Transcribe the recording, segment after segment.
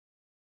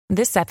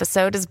This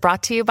episode is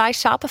brought to you by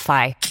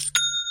Shopify.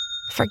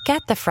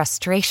 Forget the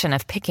frustration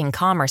of picking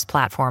commerce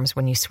platforms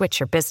when you switch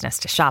your business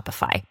to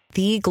Shopify,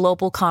 the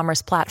global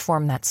commerce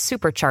platform that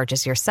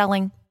supercharges your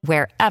selling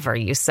wherever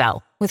you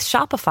sell. With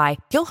Shopify,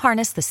 you'll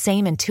harness the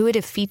same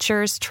intuitive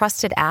features,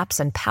 trusted apps,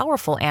 and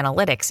powerful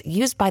analytics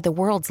used by the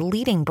world's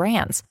leading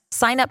brands.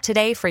 Sign up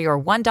today for your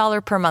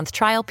 $1 per month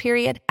trial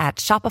period at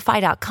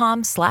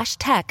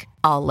shopify.com/tech,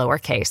 all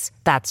lowercase.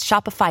 That's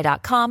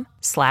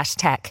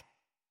shopify.com/tech.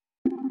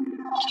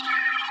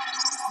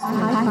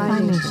 Hi-Phi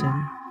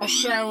Nation. A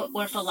show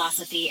where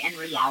philosophy and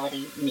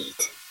reality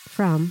meet.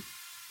 From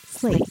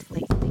Slate.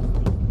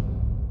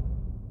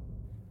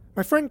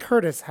 My friend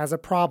Curtis has a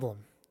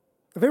problem.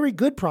 A very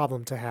good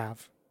problem to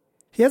have.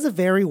 He has a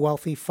very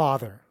wealthy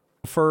father.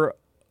 For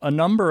a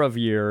number of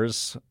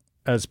years,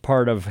 as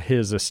part of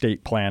his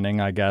estate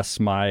planning, I guess,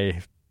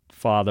 my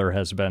father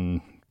has been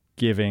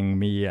giving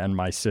me and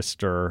my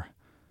sister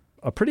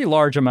a pretty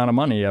large amount of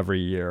money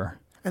every year.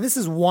 And this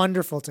is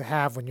wonderful to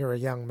have when you're a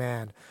young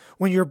man,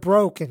 when you're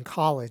broke in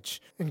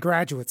college, in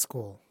graduate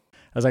school.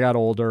 As I got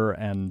older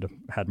and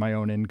had my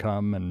own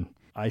income, and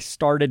I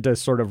started to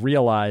sort of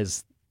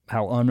realize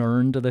how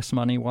unearned this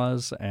money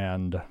was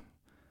and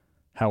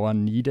how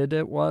unneeded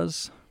it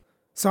was.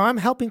 So I'm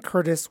helping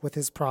Curtis with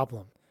his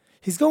problem.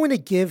 He's going to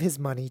give his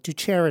money to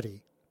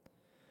charity.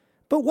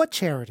 But what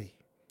charity?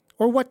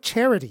 Or what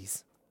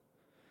charities?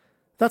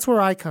 That's where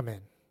I come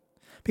in.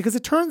 Because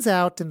it turns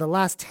out in the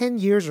last 10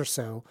 years or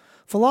so,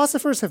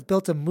 philosophers have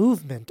built a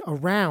movement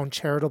around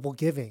charitable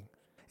giving.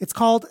 It's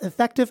called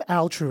effective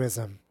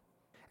altruism.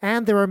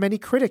 And there are many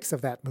critics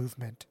of that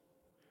movement.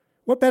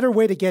 What better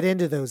way to get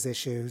into those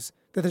issues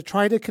than to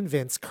try to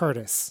convince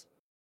Curtis?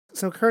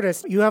 So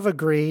Curtis, you have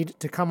agreed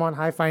to come on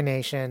Hi-Phi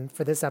Nation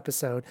for this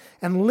episode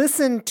and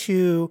listen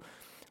to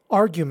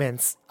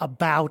arguments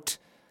about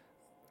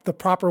the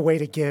proper way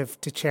to give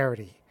to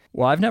charity.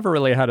 Well, I've never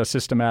really had a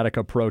systematic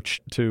approach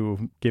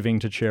to giving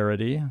to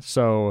charity.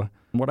 So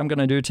what I'm going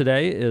to do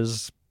today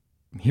is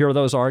hear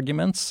those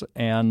arguments,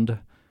 and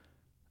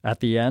at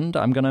the end,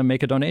 I'm going to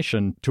make a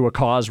donation to a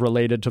cause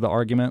related to the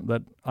argument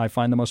that I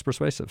find the most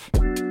persuasive.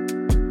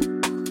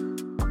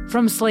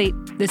 From Slate,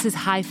 this is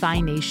Hi-Phi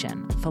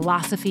Nation,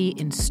 philosophy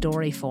in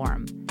story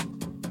form.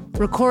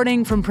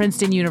 Recording from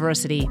Princeton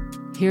University,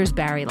 here's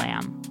Barry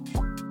Lamb.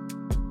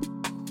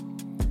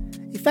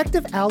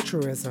 Effective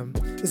altruism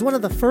is one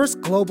of the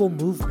first global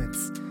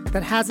movements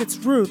that has its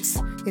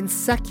roots in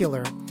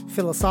secular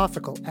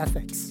philosophical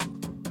ethics.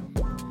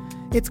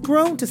 It's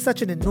grown to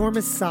such an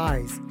enormous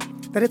size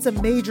that it's a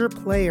major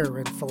player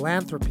in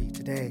philanthropy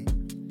today.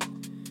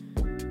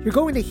 You're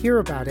going to hear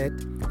about it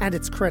and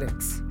its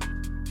critics.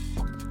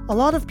 A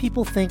lot of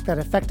people think that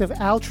effective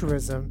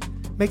altruism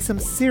makes some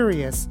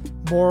serious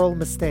moral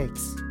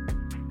mistakes.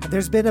 And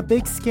there's been a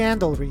big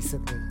scandal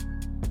recently.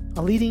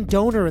 A leading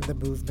donor in the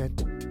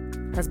movement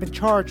has been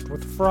charged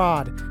with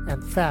fraud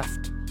and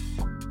theft.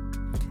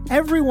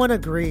 Everyone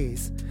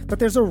agrees that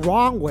there's a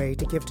wrong way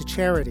to give to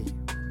charity.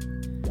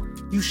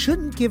 You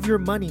shouldn't give your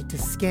money to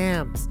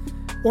scams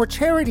or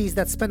charities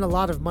that spend a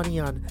lot of money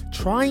on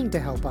trying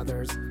to help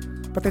others,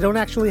 but they don't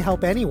actually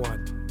help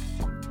anyone.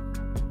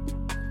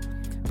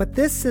 But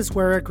this is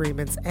where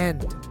agreements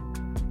end.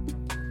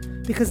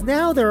 Because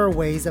now there are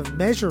ways of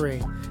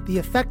measuring the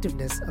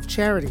effectiveness of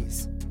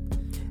charities.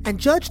 And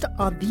judged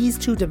on these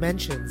two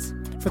dimensions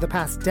for the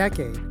past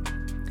decade,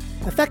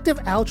 effective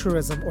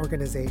altruism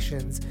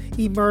organizations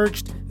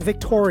emerged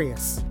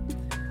victorious,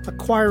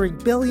 acquiring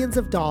billions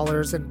of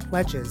dollars in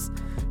pledges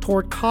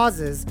toward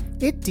causes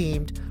it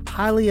deemed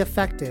highly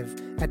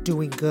effective at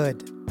doing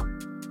good.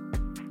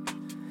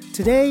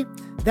 Today,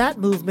 that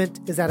movement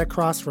is at a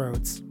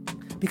crossroads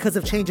because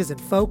of changes in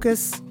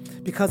focus,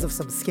 because of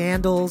some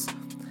scandals,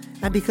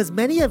 and because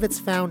many of its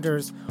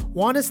founders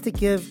want us to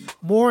give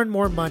more and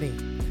more money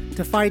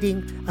to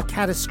fighting a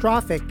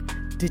catastrophic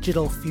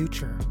digital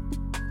future.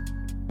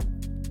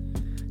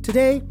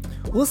 Today,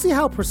 we'll see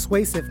how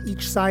persuasive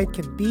each side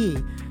can be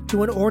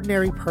to an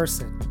ordinary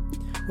person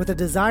with a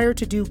desire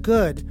to do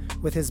good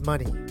with his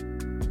money.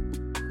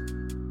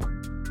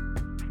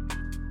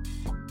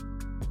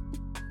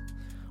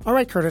 All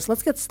right, Curtis,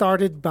 let's get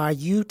started by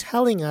you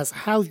telling us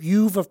how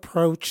you've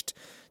approached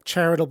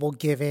charitable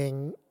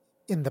giving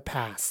in the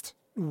past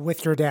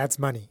with your dad's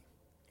money.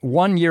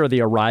 One year,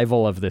 the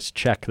arrival of this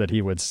check that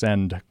he would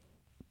send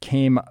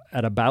came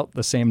at about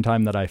the same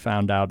time that I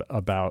found out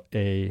about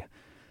a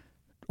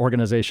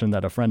organization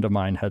that a friend of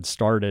mine had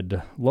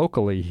started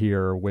locally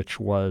here, which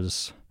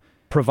was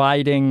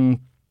providing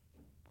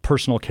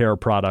personal care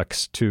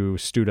products to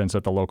students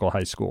at the local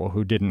high school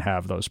who didn't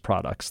have those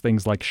products.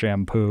 Things like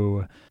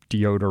shampoo,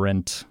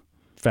 deodorant,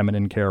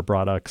 feminine care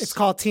products. It's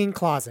called Teen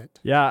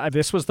Closet. Yeah,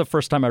 this was the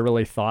first time I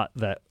really thought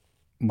that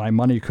my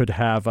money could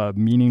have a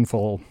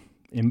meaningful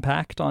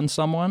impact on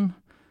someone.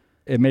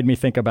 It made me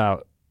think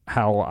about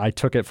how I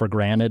took it for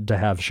granted to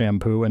have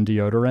shampoo and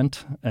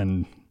deodorant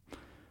and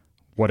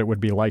what it would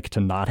be like to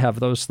not have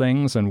those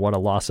things and what a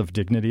loss of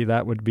dignity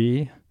that would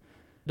be.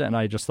 And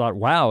I just thought,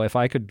 wow, if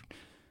I could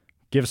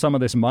give some of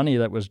this money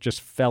that was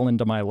just fell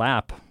into my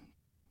lap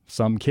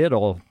some kid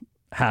will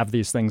have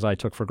these things I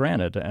took for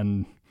granted.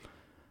 And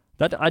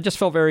that I just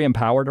felt very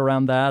empowered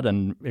around that,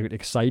 and it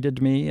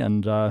excited me,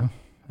 and I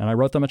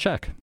wrote them a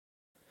check.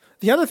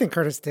 The other thing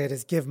Curtis did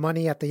is give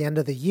money at the end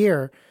of the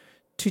year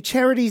to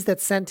charities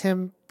that sent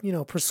him,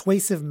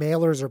 persuasive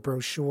mailers or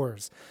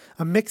brochures,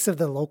 a mix of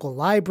the local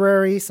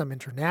library, some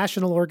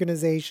international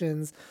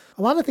organizations,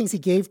 a lot of things he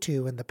gave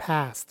to in the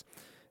past.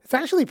 It's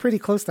actually pretty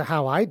close to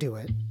how I do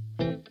it.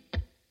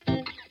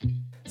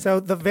 So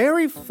the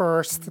very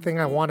first thing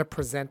I want to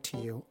present to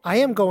you, I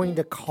am going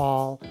to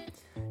call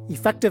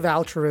Effective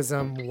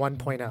Altruism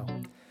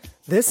 1.0.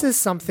 This is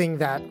something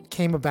that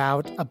came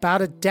about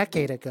a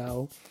decade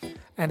ago,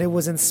 and it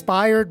was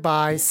inspired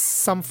by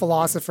some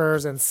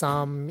philosophers and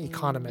some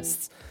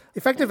economists.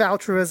 Effective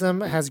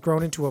altruism has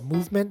grown into a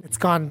movement. It's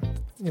gone,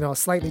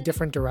 slightly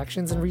different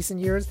directions in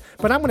recent years,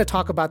 but I'm going to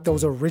talk about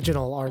those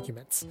original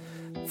arguments.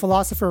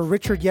 Philosopher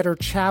Richard Yetter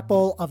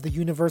Chappell of the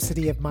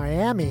University of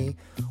Miami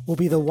will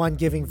be the one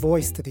giving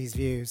voice to these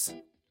views.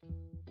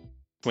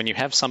 When you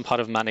have some pot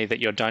of money that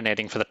you're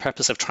donating for the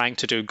purpose of trying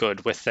to do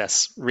good with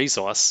this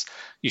resource,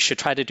 you should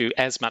try to do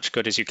as much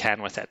good as you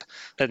can with it.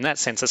 In that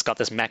sense, it's got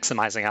this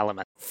maximizing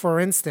element. For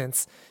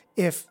instance,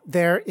 if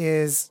there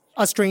is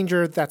a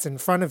stranger that's in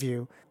front of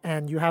you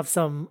and you have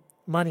some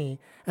money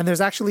and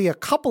there's actually a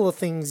couple of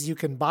things you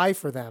can buy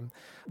for them,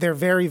 they're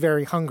very,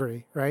 very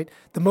hungry, right?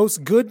 The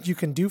most good you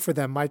can do for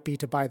them might be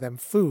to buy them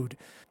food.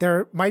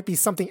 There might be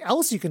something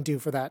else you can do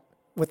for that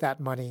with that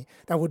money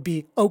that would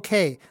be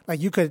okay.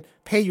 Like you could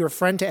pay your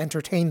friend to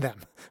entertain them,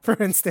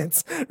 for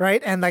instance,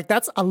 right? And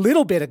that's a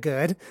little bit of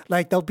good.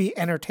 Like they'll be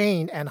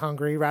entertained and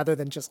hungry rather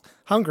than just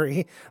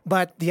hungry.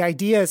 But the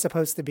idea is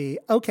supposed to be,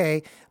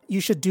 okay,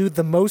 you should do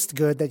the most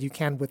good that you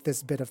can with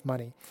this bit of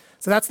money.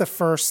 So that's the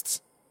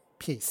first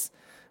piece.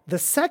 The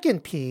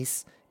second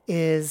piece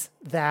is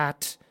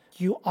that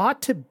you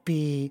ought to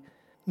be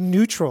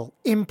neutral,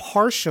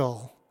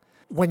 impartial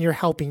when you're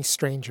helping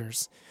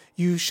strangers.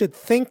 You should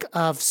think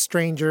of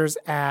strangers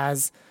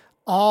as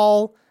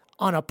all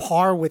on a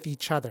par with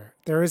each other.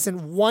 There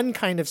isn't one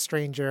kind of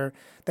stranger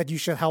that you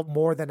should help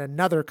more than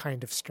another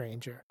kind of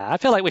stranger. I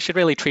feel like we should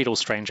really treat all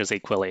strangers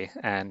equally,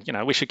 and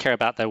we should care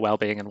about their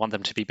well-being and want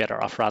them to be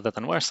better off rather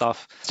than worse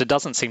off. It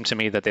doesn't seem to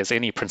me that there's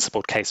any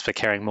principled case for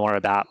caring more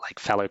about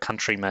fellow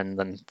countrymen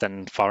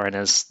than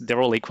foreigners.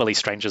 They're all equally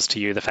strangers to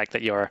you. The fact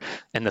that you're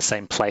in the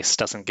same place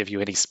doesn't give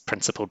you any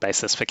principled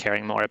basis for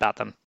caring more about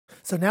them.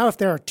 So now if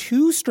there are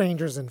two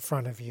strangers in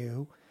front of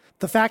you,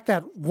 the fact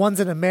that one's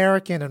an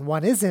American and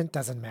one isn't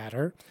doesn't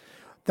matter.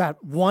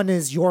 That one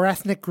is your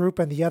ethnic group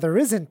and the other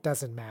isn't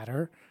doesn't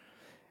matter.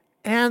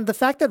 And the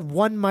fact that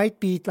one might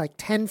be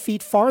 10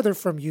 feet farther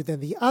from you than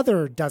the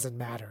other doesn't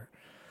matter.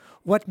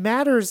 What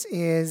matters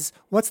is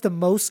what's the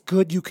most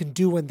good you can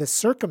do in this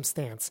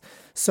circumstance.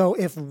 So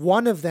if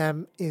one of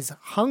them is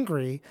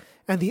hungry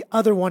and the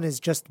other one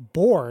is just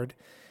bored,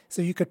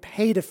 so you could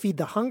pay to feed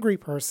the hungry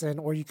person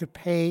or you could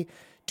pay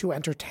to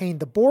entertain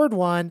the bored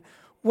one,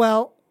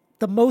 well,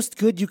 the most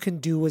good you can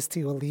do is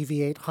to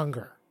alleviate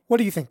hunger. What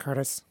do you think,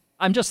 Curtis?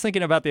 I'm just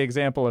thinking about the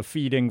example of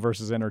feeding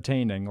versus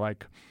entertaining.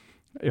 Like,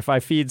 if I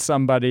feed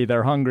somebody,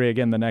 they're hungry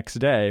again the next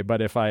day.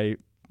 But if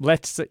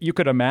you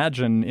could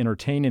imagine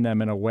entertaining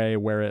them in a way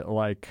where it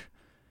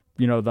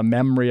the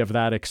memory of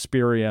that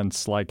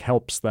experience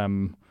helps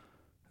them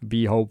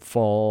be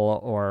hopeful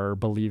or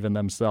believe in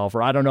themselves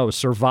or, I don't know,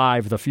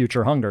 survive the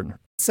future hunger.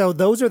 So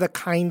those are the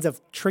kinds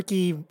of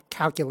tricky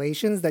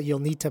calculations that you'll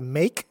need to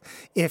make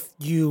if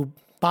you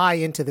buy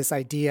into this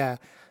idea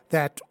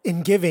that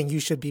in giving you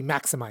should be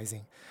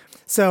maximizing.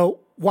 So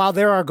while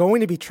there are going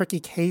to be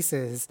tricky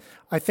cases,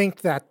 I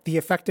think that the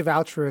effective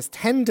altruists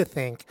tend to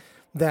think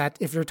that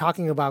if you're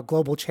talking about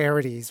global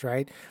charities,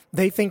 right,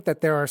 they think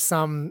that there are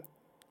some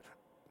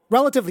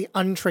relatively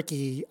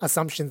untricky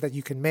assumptions that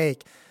you can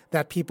make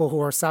that people who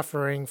are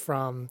suffering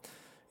from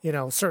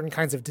certain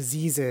kinds of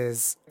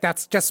diseases,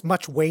 that's just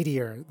much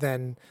weightier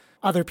than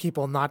other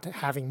people not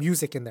having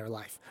music in their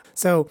life.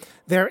 So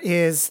there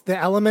is the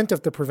element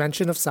of the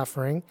prevention of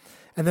suffering,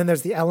 and then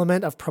there's the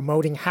element of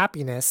promoting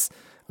happiness.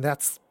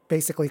 That's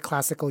basically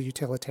classical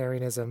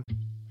utilitarianism.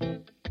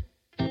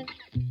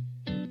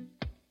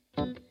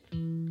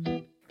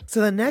 So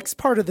the next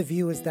part of the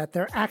view is that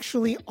there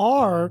actually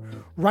are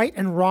right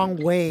and wrong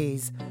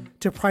ways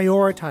to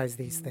prioritize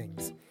these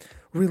things.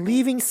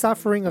 Relieving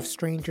suffering of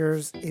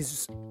strangers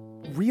is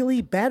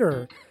really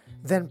better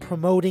than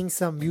promoting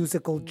some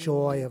musical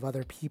joy of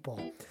other people.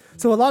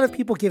 So a lot of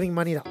people giving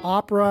money to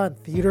opera and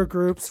theater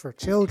groups for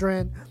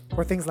children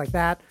or things like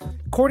that,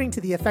 according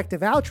to the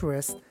effective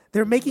altruists,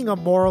 they're making a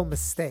moral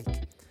mistake.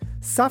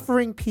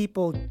 Suffering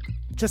people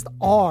just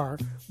are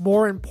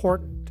more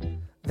important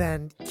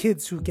than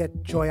kids who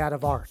get joy out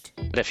of art.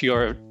 But if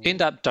you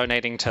end up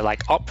donating to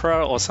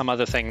opera or some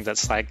other thing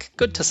that's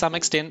good to some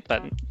extent,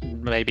 but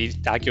maybe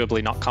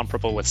arguably not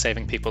comparable with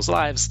saving people's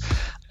lives,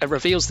 it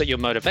reveals that your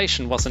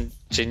motivation wasn't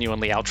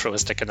genuinely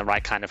altruistic in the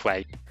right kind of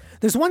way.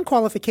 There's one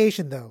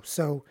qualification, though.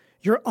 So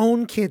your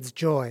own kid's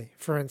joy,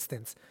 for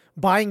instance,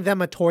 buying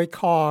them a toy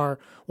car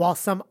while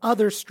some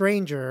other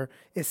stranger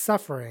is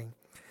suffering,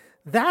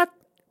 that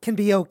can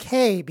be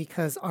okay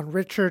because on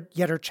Richard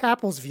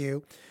Yetter-Chappell's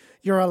view,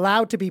 you're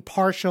allowed to be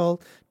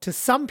partial to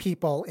some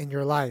people in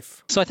your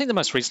life. So I think the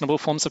most reasonable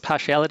forms of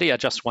partiality are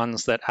just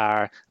ones that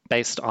are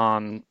based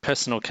on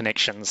personal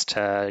connections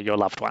to your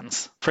loved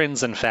ones.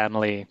 Friends and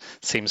family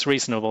seems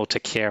reasonable to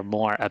care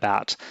more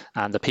about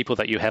the people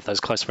that you have those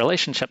close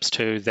relationships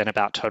to than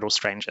about total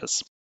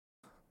strangers.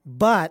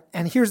 But,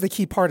 and here's the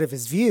key part of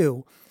his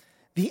view,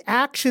 the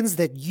actions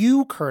that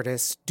you,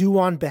 Curtis, do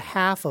on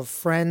behalf of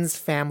friends,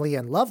 family,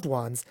 and loved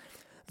ones,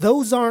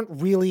 those aren't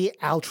really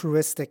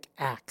altruistic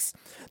acts.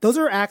 Those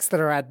are acts that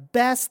are at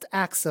best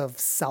acts of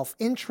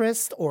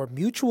self-interest or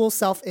mutual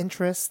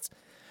self-interest.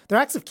 They're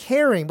acts of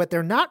caring, but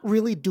they're not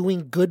really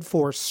doing good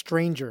for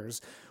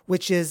strangers,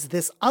 which is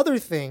this other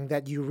thing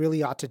that you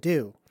really ought to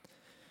do.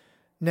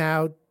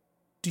 Now,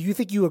 do you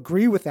think you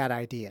agree with that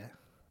idea?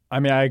 I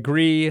mean, I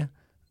agree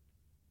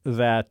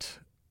that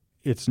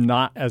it's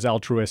not as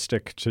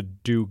altruistic to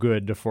do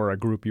good for a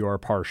group you are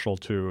partial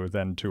to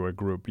than to a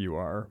group you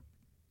are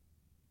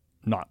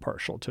not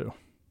partial to.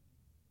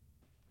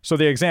 So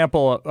the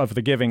example of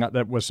the giving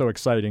that was so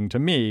exciting to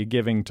me,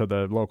 giving to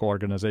the local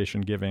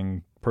organization,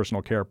 giving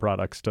personal care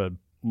products to,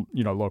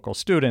 local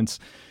students,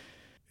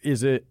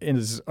 is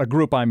a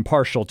group I'm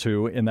partial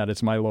to in that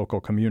it's my local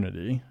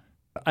community.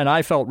 And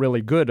I felt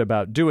really good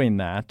about doing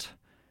that.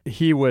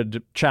 He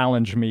would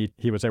challenge me.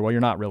 He would say, well, you're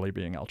not really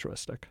being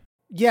altruistic.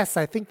 Yes,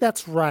 I think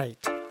that's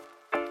right.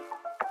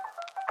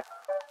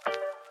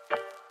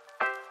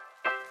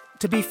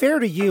 To be fair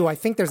to you, I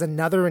think there's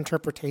another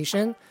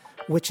interpretation,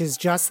 which is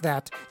just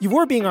that you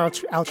were being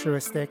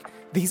altruistic.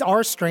 These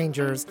are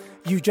strangers.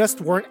 You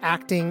just weren't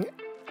acting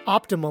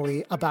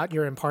optimally about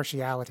your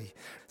impartiality.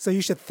 So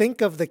you should think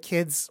of the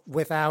kids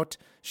without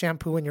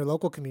shampoo in your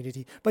local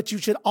community, but you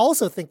should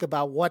also think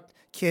about what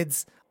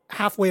kids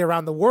halfway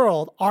around the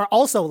world are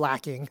also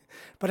lacking.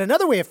 But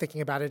another way of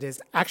thinking about it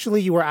is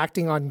actually you were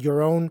acting on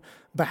your own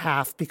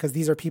behalf because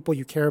these are people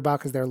you care about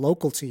because they're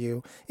local to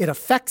you. It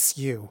affects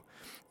you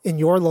in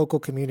your local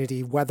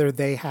community, whether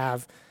they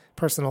have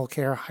personal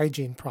care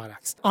hygiene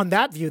products. On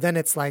that view, then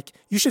it's like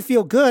you should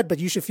feel good, but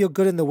you should feel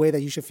good in the way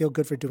that you should feel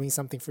good for doing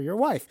something for your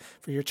wife,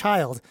 for your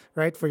child,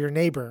 right? For your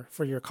neighbor,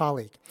 for your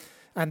colleague.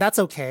 And that's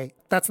okay.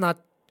 That's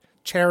not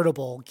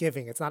charitable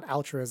giving. It's not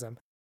altruism.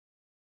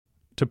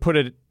 To put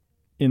it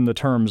in the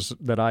terms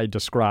that I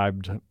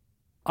described,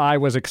 I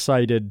was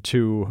excited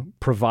to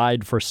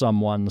provide for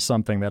someone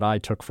something that I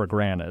took for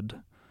granted.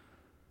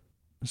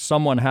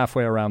 Someone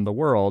halfway around the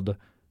world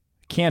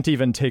can't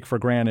even take for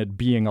granted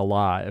being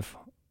alive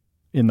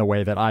in the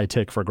way that I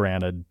take for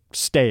granted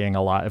staying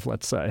alive,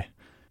 let's say.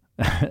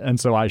 And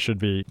so I should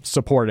be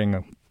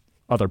supporting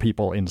other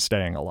people in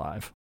staying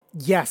alive.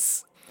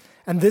 Yes.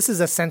 And this is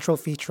a central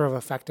feature of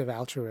effective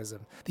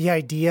altruism. The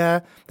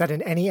idea that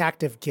in any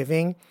act of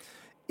giving,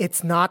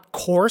 it's not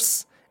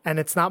coarse and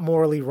it's not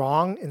morally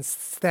wrong.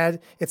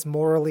 Instead, it's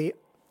morally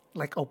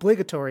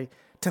obligatory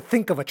to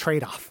think of a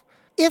trade-off.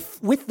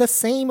 If with the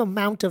same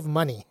amount of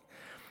money,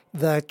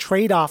 the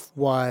trade-off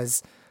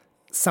was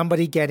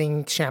somebody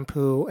getting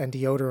shampoo and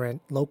deodorant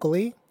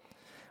locally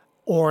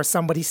or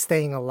somebody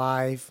staying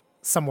alive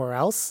somewhere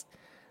else,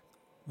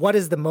 what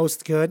is the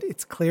most good?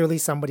 It's clearly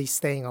somebody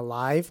staying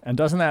alive. And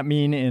doesn't that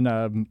mean in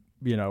a,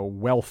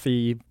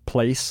 wealthy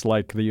place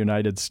like the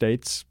United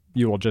States,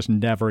 you will just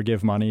never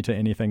give money to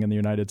anything in the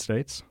United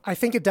States? I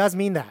think it does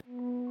mean that.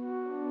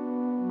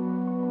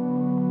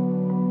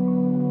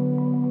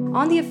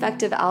 On the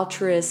effective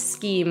altruist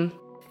scheme,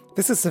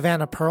 this is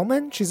Savannah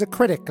Perlman. She's a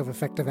critic of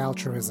effective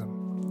altruism.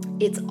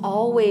 It's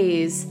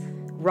always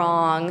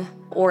wrong,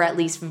 or at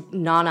least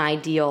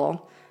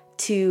non-ideal,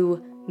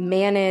 to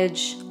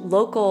manage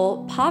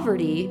local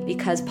poverty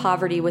because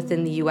poverty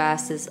within the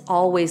U.S. is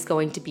always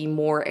going to be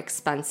more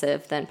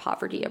expensive than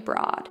poverty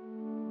abroad.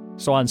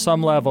 So on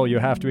some level, you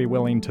have to be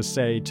willing to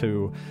say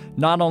to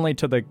not only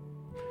to the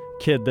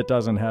kid that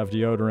doesn't have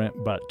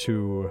deodorant, but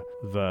to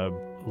the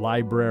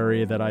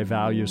library that I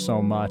value so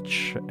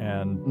much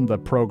and the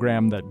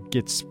program that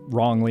gets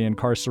wrongly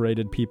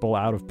incarcerated people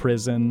out of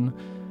prison.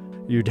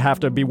 You'd have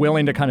to be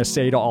willing to kind of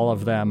say to all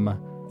of them,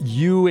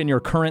 you in your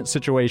current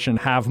situation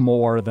have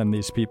more than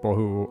these people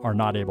who are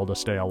not able to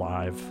stay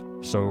alive.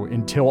 So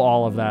until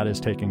all of that is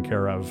taken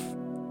care of,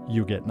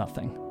 you get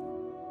nothing.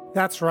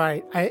 That's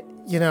right.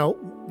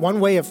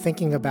 One way of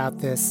thinking about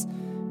this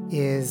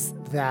is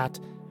that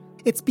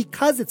it's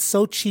because it's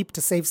so cheap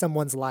to save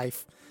someone's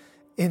life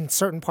in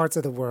certain parts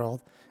of the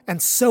world and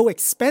so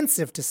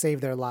expensive to save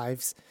their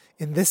lives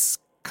in this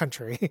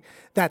country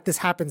that this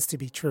happens to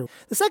be true.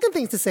 The second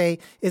thing to say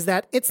is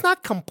that it's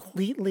not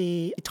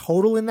completely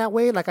total in that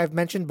way. Like I've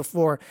mentioned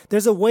before,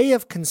 there's a way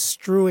of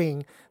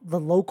construing the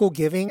local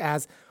giving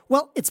as,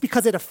 well, it's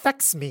because it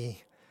affects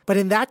me. But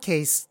in that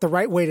case, the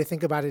right way to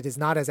think about it is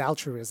not as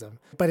altruism,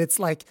 but it's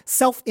like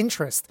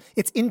self-interest.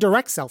 It's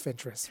indirect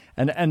self-interest.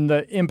 And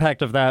the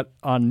impact of that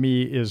on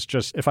me is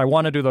just, if I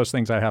want to do those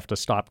things, I have to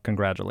stop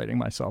congratulating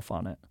myself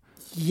on it.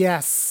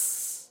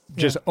 Yes.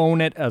 Just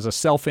own it as a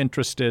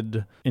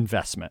self-interested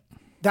investment.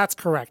 That's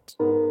correct.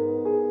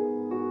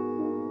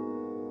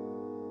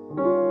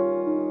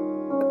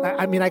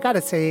 I mean, I got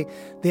to say,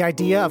 the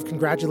idea of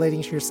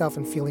congratulating yourself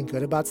and feeling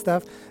good about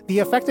stuff, the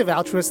effective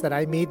altruists that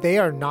I meet, they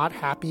are not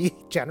happy,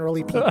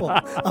 generally, people.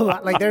 A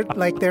lot.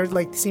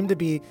 They're seem to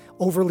be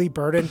overly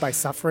burdened by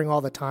suffering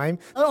all the time.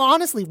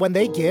 Honestly, when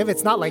they give,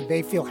 it's not like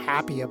they feel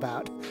happy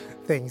about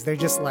things. They're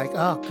just like,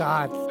 oh,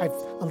 God, I've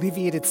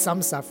alleviated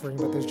some suffering,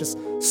 but there's just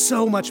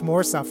so much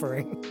more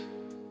suffering.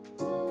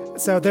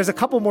 So there's a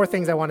couple more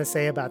things I want to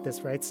say about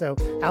this, right? So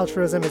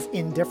altruism is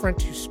indifferent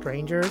to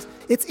strangers.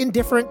 It's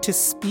indifferent to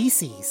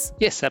species.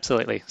 Yes,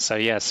 absolutely. So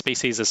yeah,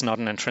 species is not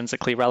an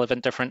intrinsically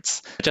relevant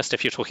difference. Just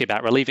if you're talking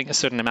about relieving a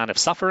certain amount of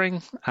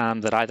suffering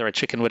that either a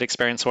chicken would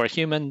experience or a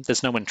human,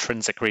 there's no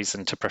intrinsic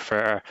reason to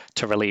prefer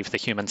to relieve the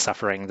human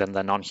suffering than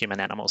the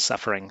non-human animal's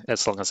suffering,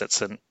 as long as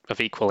it's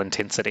of equal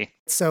intensity.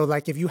 So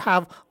like if you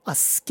have a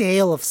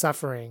scale of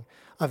suffering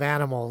of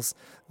animals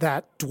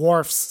that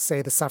dwarfs,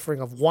 say, the suffering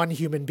of one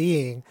human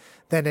being,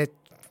 then it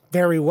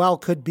very well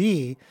could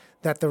be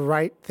that the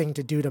right thing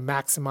to do to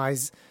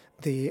maximize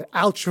the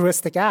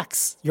altruistic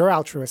acts, your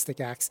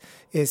altruistic acts,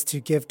 is to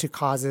give to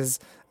causes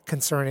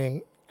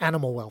concerning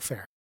animal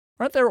welfare.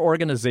 Aren't there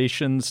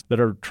organizations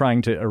that are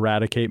trying to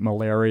eradicate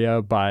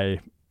malaria by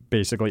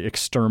basically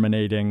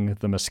exterminating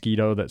the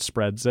mosquito that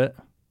spreads it?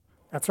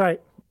 That's right.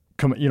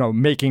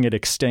 Making it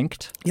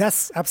extinct?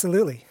 Yes,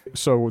 absolutely.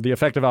 So the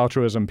effective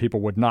altruism people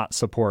would not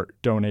support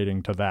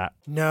donating to that.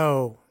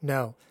 No.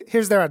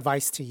 Here's their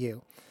advice to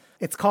you.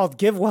 It's called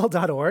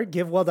GiveWell.org.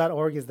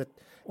 GiveWell.org is the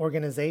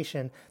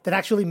organization that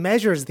actually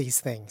measures these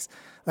things.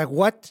 Like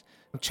what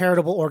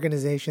charitable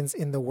organizations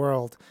in the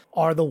world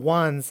are the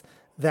ones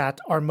that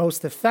are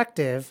most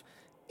effective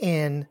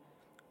in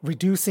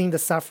reducing the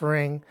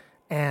suffering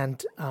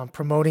and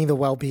promoting the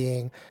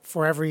well-being.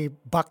 For every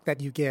buck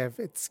that you give,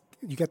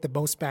 you get the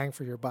most bang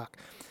for your buck.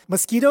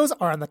 Mosquitoes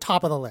are on the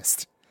top of the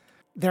list.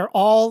 They're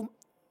all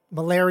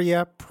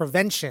malaria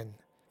prevention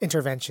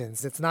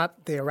interventions. It's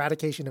not the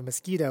eradication of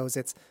mosquitoes.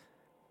 It's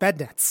bed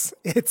nets.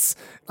 It's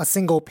a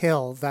single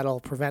pill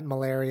that'll prevent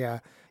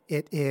malaria.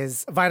 It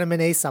is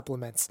vitamin A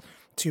supplements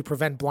to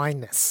prevent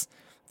blindness,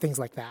 things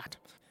like that.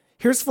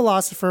 Here's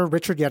philosopher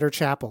Richard Yetter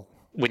Chappell.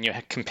 When you're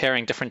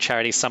comparing different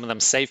charities, some of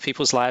them save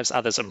people's lives,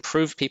 others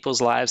improve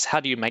people's lives. How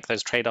do you make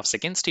those trade-offs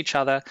against each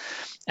other?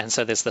 And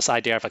so there's this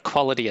idea of a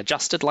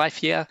quality-adjusted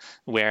life year,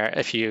 where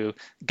if you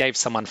gave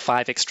someone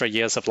 5 extra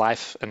years of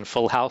life in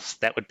full health,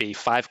 that would be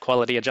 5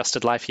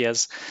 quality-adjusted life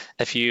years.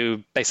 If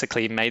you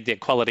basically made their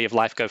quality of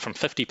life go from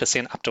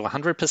 50% up to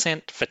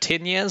 100% for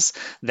 10 years,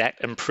 that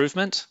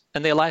improvement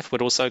in their life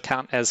would also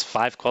count as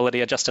 5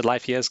 quality-adjusted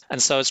life years. And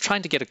so it's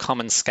trying to get a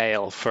common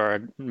scale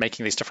for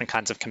making these different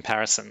kinds of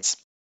comparisons.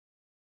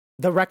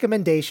 The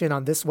recommendation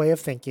on this way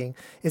of thinking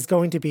is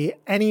going to be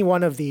any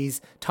one of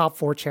these top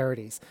 4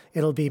 charities.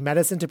 It'll be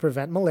medicine to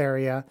prevent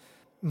malaria,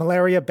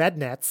 malaria bed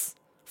nets,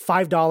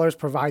 $5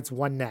 provides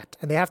 1 net,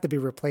 and they have to be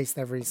replaced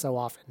every so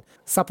often.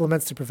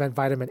 Supplements to prevent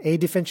vitamin A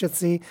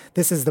deficiency.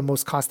 This is the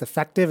most cost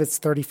effective. It's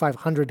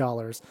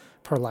 $3,500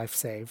 per life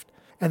saved.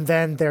 And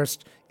then there's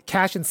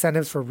cash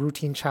incentives for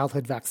routine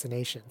childhood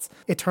vaccinations.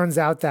 It turns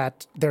out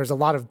that there's a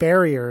lot of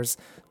barriers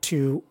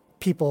to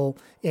people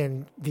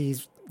in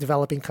these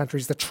developing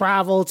countries to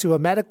travel to a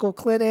medical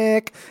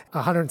clinic.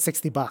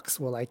 $160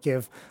 will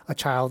give a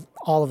child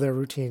all of their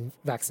routine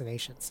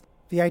vaccinations.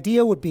 The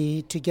idea would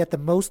be to get the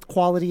most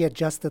quality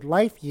adjusted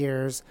life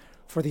years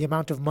for the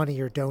amount of money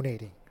you're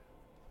donating.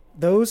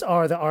 Those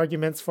are the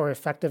arguments for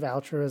effective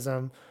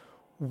altruism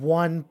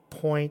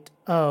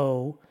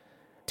 1.0.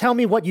 Tell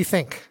me what you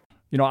think.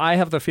 I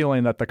have the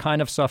feeling that the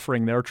kind of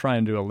suffering they're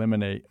trying to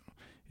eliminate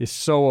is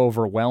so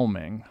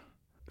overwhelming,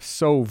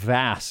 so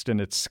vast in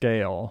its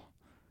scale.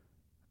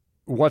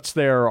 What's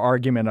their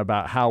argument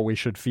about how we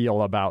should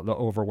feel about the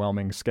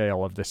overwhelming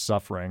scale of this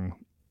suffering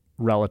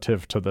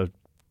relative to the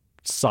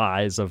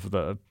size of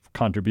the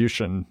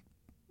contribution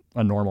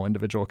a normal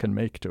individual can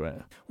make to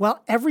it?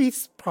 Well, every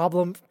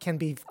problem can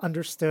be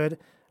understood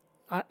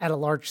at a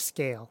large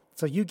scale.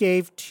 So you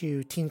gave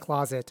to Teen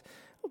Closet,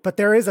 but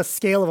there is a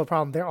scale of a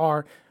problem. There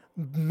are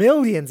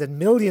millions and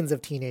millions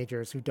of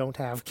teenagers who don't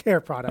have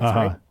care products,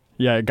 right?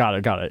 Yeah, got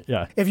it.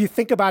 Yeah. If you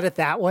think about it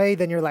that way,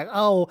 then you're like,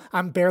 oh,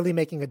 I'm barely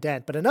making a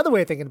dent. But another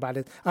way of thinking about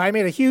it, I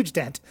made a huge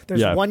dent.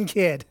 There's one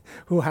kid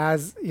who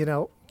has,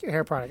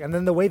 hair product. And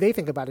then the way they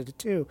think about it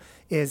too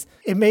is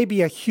it may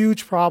be a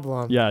huge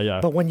problem. Yeah.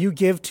 But when you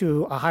give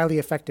to a highly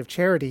effective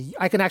charity,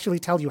 I can actually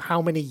tell you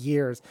how many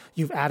years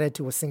you've added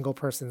to a single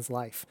person's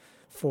life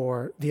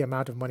for the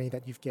amount of money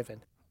that you've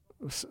given.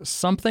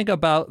 Something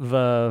about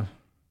the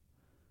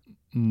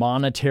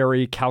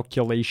monetary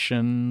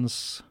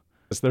calculations.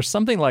 There's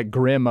something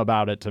grim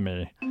about it to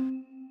me.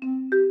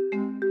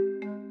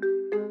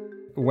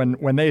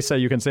 When they say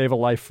you can save a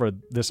life for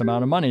this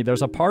amount of money,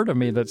 there's a part of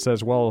me that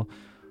says, well,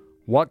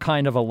 what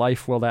kind of a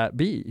life will that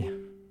be?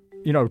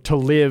 To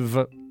live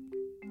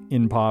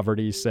in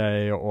poverty,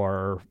 say,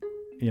 or,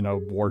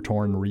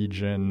 war-torn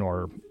region,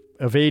 or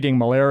evading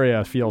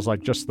malaria feels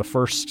like just the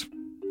first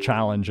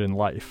challenge in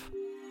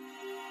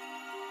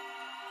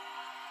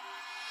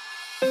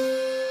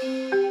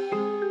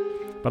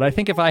But I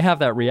think if I have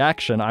that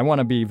reaction, I want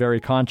to be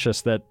very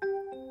conscious that,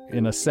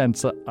 in a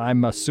sense,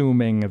 I'm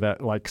assuming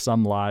that like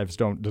some lives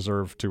don't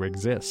deserve to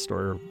exist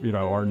or,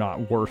 are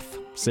not worth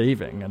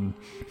saving. And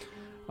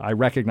I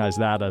recognize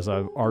that as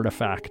an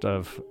artifact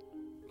of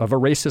a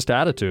racist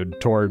attitude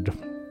toward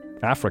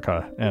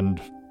Africa and,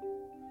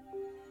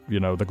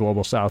 the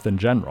global South in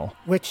general.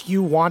 Which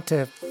you want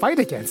to fight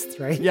against,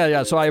 right?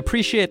 Yeah. So I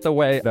appreciate the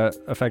way that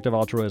effective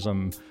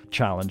altruism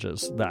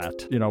challenges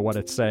that. What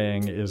it's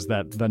saying is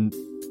that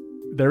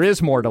there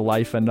is more to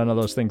life and none of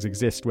those things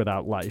exist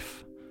without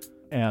life.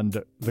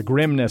 And the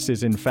grimness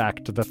is, in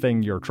fact, the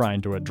thing you're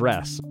trying to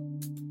address.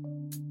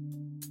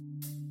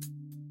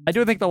 I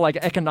do think the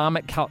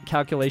economic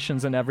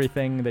calculations and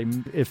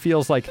everything, it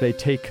feels like they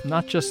take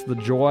not just the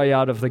joy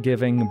out of the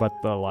giving, but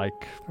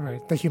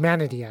the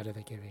humanity out of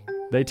the giving.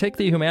 They take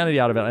the humanity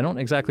out of it. I don't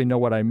exactly know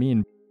what I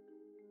mean.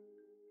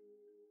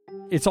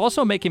 It's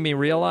also making me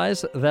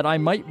realize that I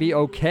might be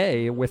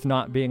okay with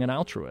not being an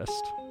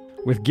altruist,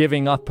 with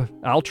giving up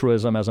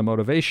altruism as a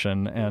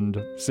motivation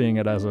and seeing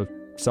it as a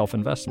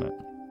self-investment.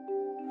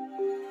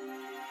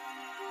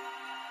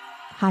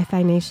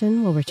 Hi-Phi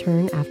Nation will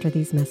return after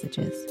these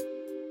messages.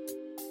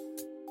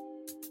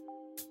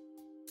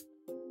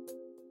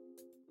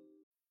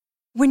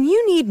 When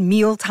you need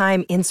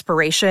mealtime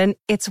inspiration,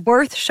 it's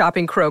worth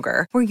shopping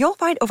Kroger, where you'll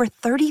find over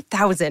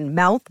 30,000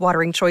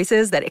 mouth-watering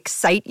choices that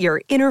excite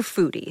your inner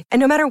foodie. And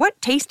no matter what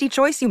tasty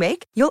choice you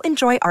make, you'll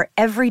enjoy our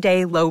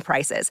everyday low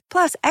prices,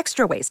 plus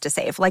extra ways to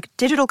save, like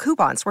digital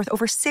coupons worth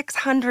over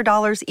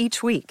 $600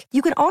 each week.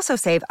 You can also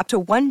save up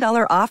to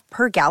 $1 off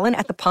per gallon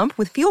at the pump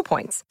with fuel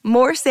points.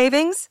 More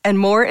savings and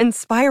more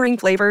inspiring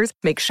flavors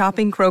make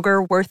shopping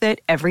Kroger worth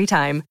it every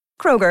time.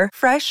 Kroger,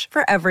 fresh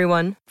for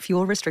everyone.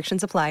 Fuel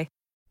restrictions apply.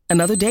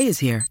 Another day is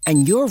here,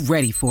 and you're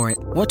ready for it.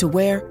 What to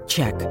wear?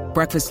 Check.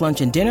 Breakfast, lunch,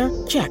 and dinner?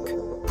 Check.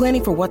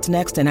 Planning for what's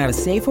next and how to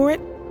save for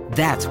it?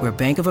 That's where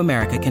Bank of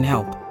America can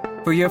help.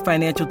 For your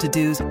financial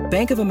to-dos,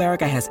 Bank of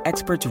America has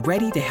experts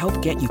ready to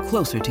help get you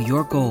closer to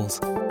your goals.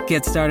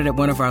 Get started at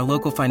one of our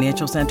local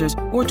financial centers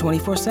or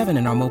 24/7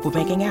 in our mobile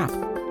banking app.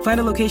 Find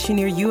a location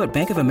near you at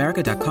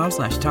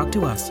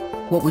bankofamerica.com/talktous.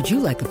 What would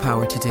you like the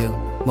power to do?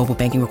 Mobile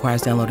banking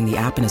requires downloading the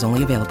app and is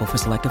only available for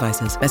select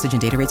devices. Message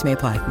and data rates may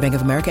apply. Bank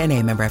of America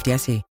N.A., member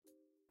FDIC.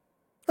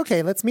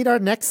 Okay, let's meet our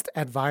next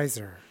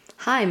advisor.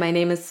 Hi, my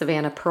name is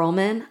Savannah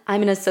Perlman.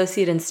 I'm an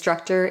associate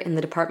instructor in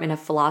the Department of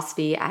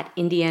Philosophy at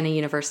Indiana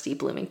University,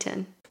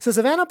 Bloomington. So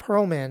Savannah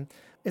Perlman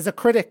is a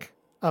critic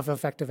of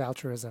effective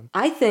altruism.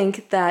 I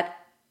think that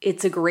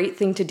it's a great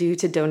thing to do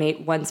to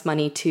donate one's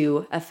money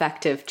to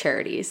effective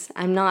charities.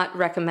 I'm not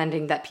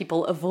recommending that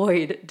people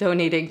avoid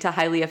donating to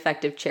highly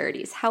effective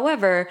charities.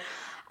 However,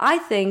 I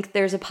think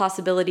there's a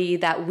possibility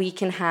that we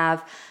can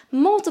have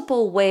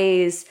multiple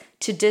ways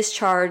to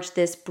discharge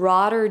this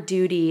broader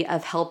duty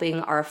of helping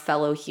our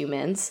fellow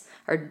humans,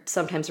 or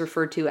sometimes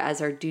referred to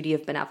as our duty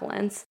of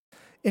benevolence.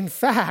 In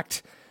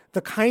fact, the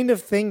kind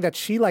of thing that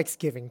she likes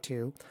giving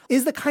to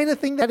is the kind of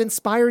thing that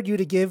inspired you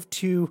to give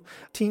to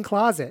Teen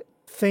Closet.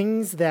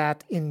 Things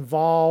that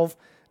involve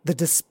the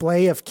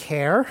display of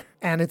care,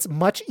 and it's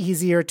much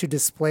easier to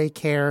display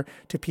care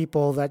to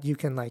people that you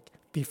can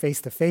be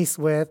face-to-face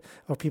with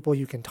or people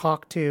you can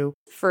talk to.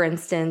 For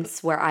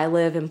instance, where I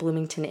live in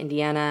Bloomington,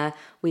 Indiana,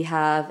 we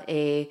have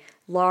a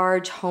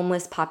large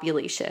homeless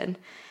population.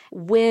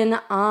 When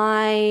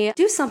I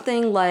do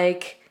something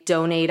like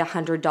donate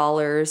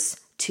 $100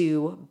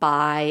 to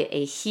buy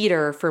a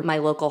heater for my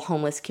local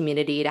homeless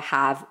community to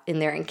have in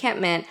their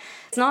encampment,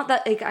 it's not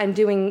that I'm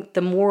doing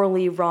the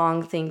morally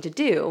wrong thing to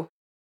do.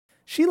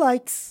 She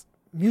likes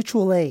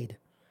mutual aid,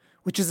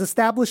 which is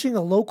establishing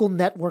a local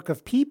network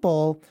of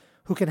people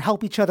who can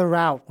help each other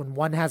out when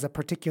one has a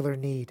particular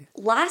need.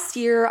 Last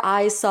year,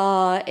 I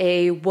saw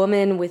a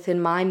woman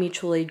within my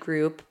mutual aid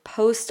group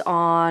post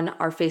on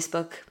our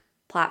Facebook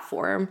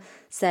platform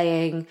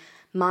saying,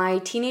 "My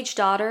teenage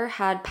daughter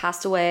had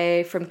passed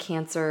away from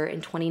cancer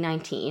in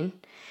 2019,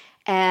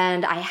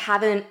 and I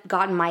haven't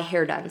gotten my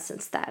hair done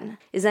since then.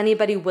 Is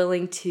anybody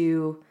willing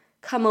to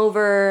come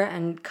over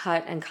and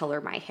cut and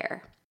color my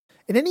hair?"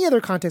 In any other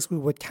context, we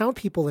would count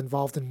people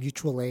involved in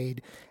mutual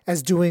aid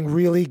as doing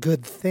really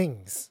good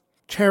things,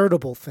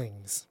 charitable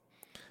things.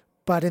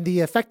 But in the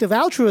effective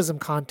altruism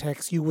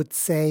context, you would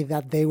say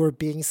that they were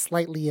being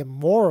slightly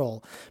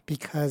immoral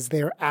because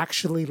they're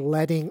actually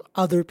letting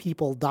other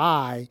people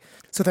die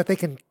so that they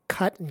can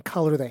cut and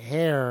color the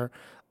hair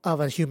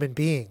of a human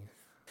being.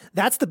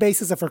 That's the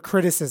basis of her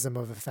criticism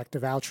of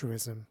effective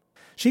altruism.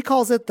 She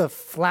calls it the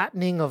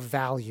flattening of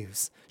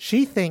values.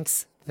 She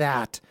thinks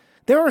that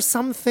there are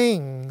some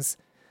things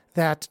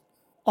that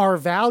are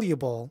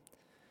valuable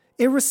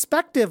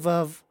irrespective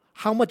of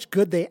how much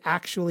good they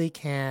actually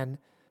can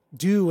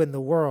do in the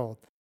world.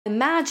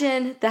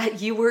 Imagine that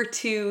you were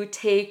to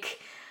take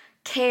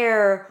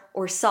care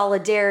or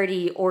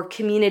solidarity or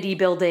community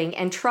building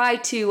and try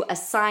to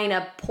assign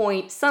a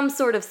point, some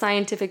sort of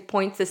scientific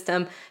point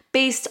system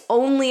based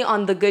only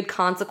on the good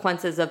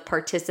consequences of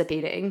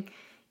participating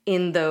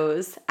in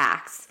those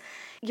acts.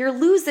 you're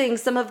losing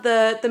some of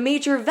the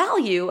major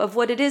value of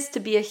what it is to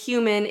be a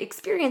human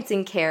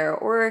experiencing care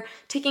or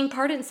taking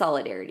part in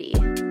solidarity.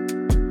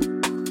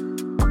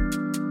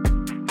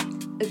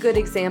 A good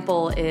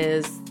example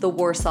is the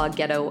Warsaw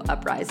Ghetto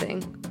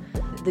Uprising.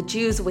 The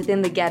Jews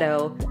within the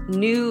ghetto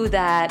knew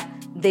that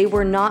they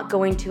were not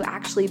going to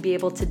actually be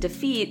able to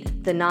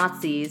defeat the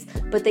Nazis,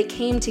 but they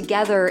came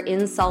together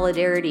in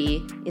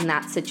solidarity in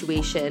that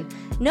situation,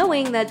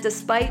 knowing that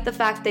despite the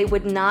fact they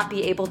would not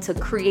be able to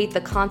create the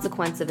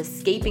consequence of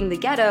escaping the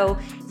ghetto,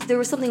 there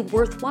was something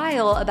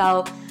worthwhile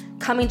about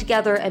coming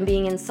together and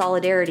being in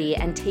solidarity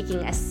and taking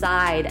a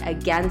side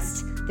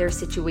against their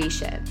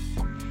situation.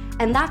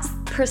 And that's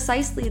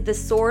precisely the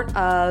sort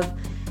of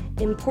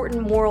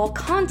important moral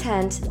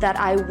content that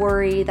I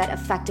worry that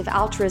effective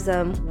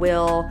altruism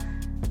will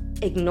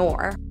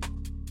ignore.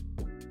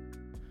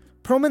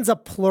 Perlman's a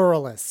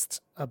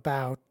pluralist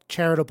about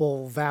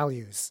charitable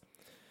values.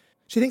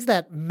 She thinks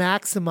that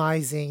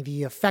maximizing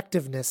the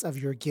effectiveness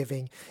of your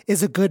giving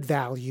is a good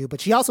value,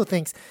 but she also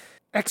thinks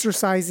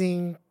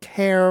exercising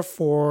care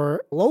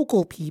for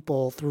local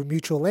people through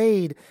mutual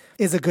aid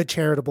is a good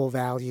charitable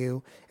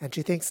value. And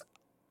she thinks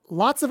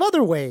lots of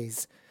other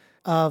ways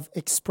of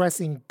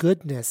expressing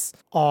goodness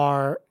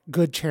are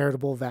good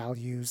charitable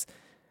values.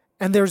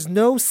 And there's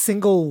no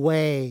single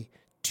way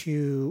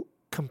to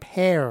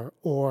compare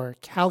or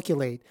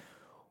calculate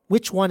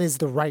which one is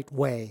the right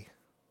way.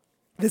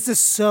 This is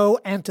so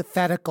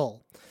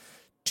antithetical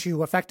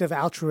to effective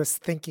altruist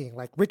thinking.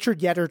 Like Richard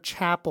Yetter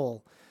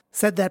Chappell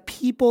said that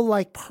people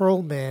like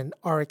Perlman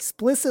are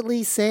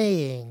explicitly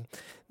saying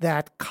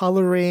that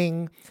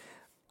coloring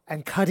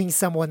and cutting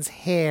someone's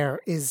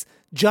hair is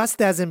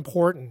just as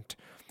important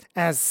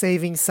as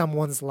saving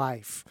someone's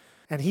life.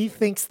 And he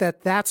thinks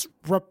that that's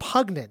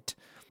repugnant.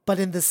 But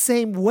in the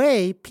same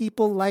way,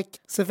 people like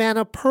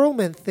Savannah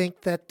Perlman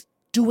think that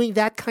doing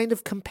that kind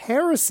of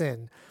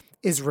comparison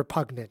is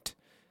repugnant.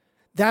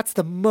 That's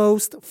the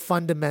most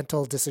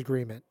fundamental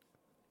disagreement.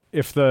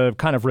 If the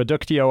kind of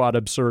reductio ad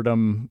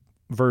absurdum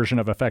version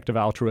of effective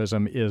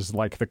altruism is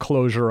like the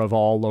closure of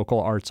all local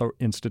arts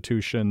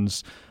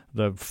institutions,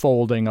 the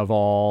folding of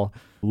all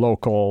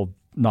local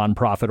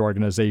nonprofit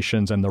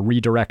organizations, and the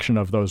redirection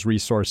of those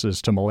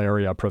resources to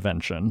malaria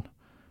prevention,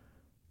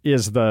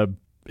 is the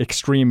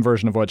extreme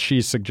version of what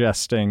she's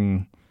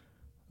suggesting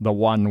the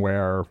one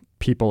where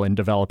people in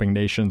developing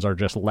nations are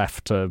just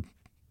left to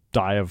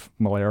die of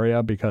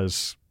malaria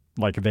because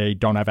like they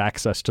don't have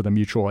access to the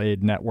mutual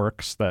aid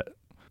networks that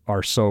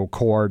are so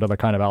core to the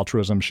kind of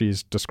altruism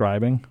she's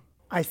describing?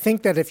 I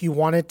think that if you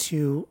wanted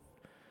to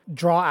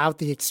draw out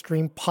the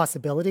extreme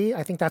possibility,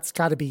 I think that's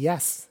got to be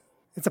yes.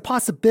 It's a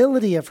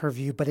possibility of her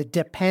view, but it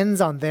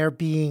depends on there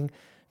being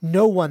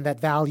no one that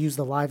values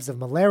the lives of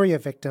malaria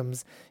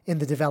victims in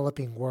the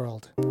developing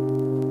world.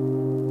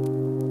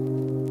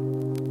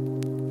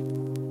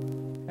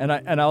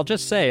 And I'll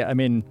just say, I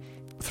mean,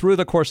 through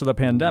the course of the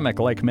pandemic,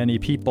 like many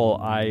people,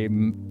 I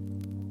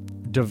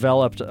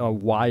developed a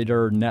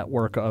wider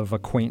network of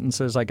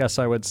acquaintances, I guess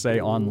I would say,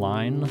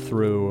 online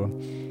through,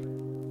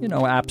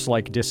 apps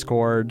like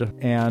Discord.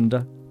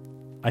 And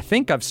I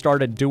think I've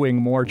started doing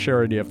more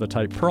charity of the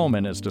type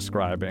Perlman is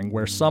describing,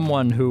 where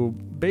someone who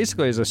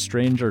basically is a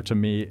stranger to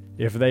me,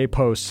 if they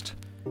post,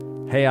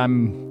 hey,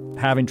 I'm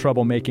having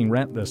trouble making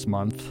rent this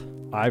month,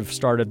 I've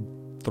started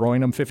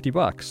throwing them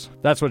 $50.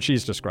 That's what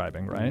she's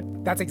describing, right?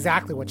 That's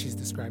exactly what she's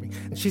describing.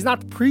 And she's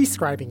not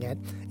prescribing it.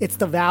 It's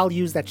the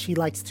values that she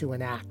likes to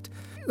enact.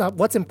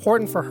 What's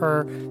important for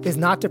her is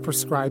not to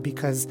prescribe,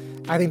 because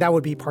I think that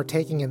would be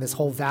partaking in this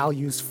whole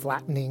values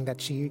flattening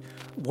that she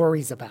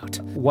worries about.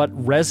 What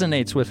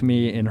resonates with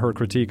me in her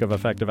critique of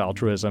effective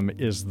altruism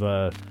is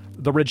the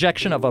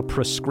rejection of a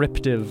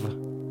prescriptive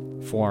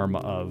form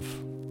of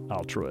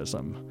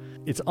altruism.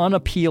 It's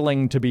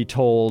unappealing to be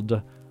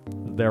told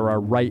there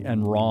are right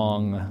and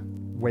wrong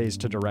ways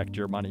to direct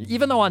your money,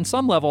 even though on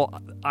some level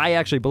I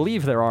actually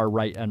believe there are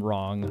right and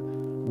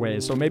wrong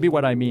ways. So maybe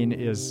what I mean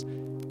is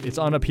it's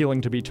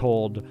unappealing to be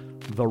told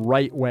the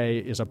right way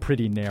is a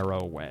pretty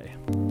narrow way.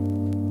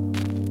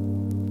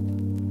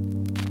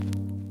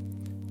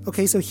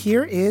 Okay, so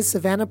here is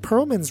Savannah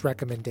Perlman's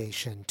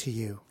recommendation to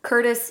you.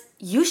 Curtis,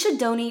 you should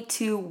donate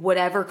to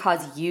whatever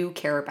cause you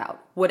care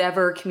about,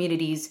 whatever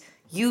communities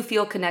you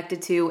feel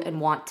connected to and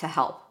want to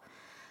help.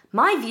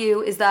 My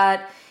view is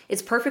that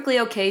it's perfectly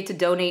okay to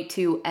donate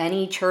to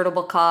any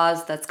charitable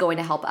cause that's going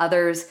to help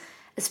others,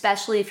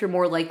 especially if you're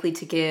more likely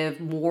to give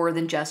more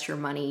than just your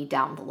money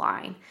down the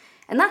line.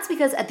 And that's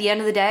because at the end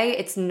of the day,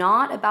 it's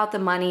not about the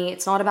money,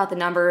 it's not about the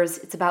numbers,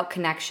 it's about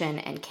connection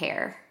and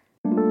care.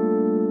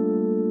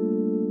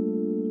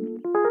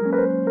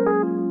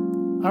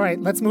 All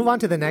right, let's move on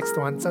to the next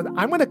one. So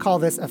I'm going to call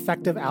this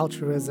Effective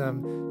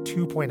Altruism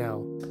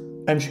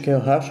 2.0. I'm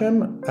Shaquille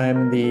Hashim.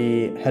 I'm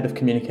the head of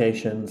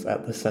communications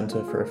at the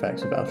Center for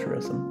Effective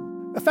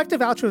Altruism.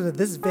 Effective altruism,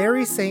 this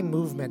very same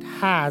movement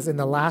has, in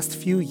the last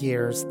few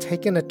years,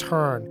 taken a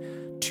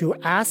turn to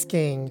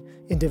asking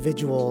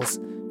individuals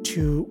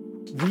to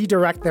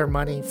redirect their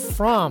money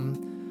from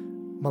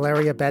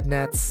malaria bed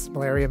nets,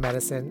 malaria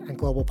medicine, and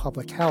global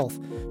public health,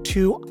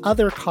 to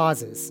other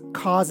causes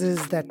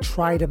that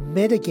try to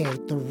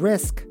mitigate the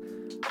risk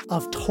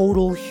of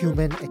total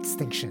human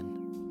extinction.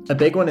 A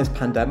big one is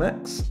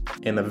pandemics.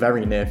 In the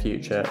very near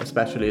future,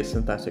 especially as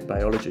synthetic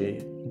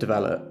biology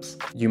develops,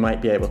 you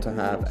might be able to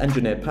have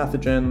engineered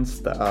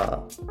pathogens that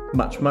are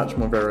much, much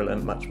more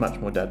virulent, much, much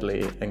more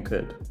deadly, and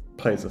could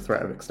pose a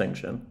threat of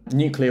extinction.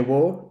 Nuclear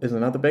war is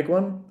another big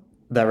one.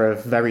 There are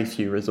very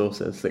few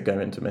resources that go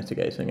into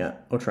mitigating it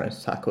or trying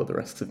to tackle the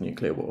risks of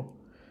nuclear war.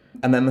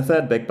 And then the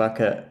third big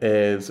bucket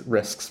is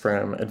risks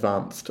from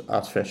advanced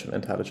artificial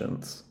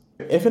intelligence.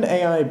 If an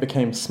AI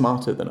became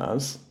smarter than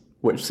us,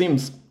 which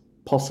seems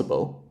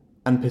possible,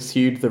 and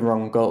pursued the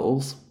wrong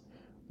goals,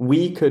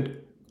 we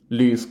could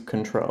lose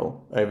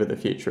control over the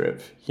future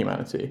of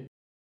humanity.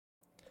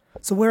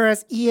 So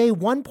whereas EA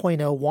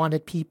 1.0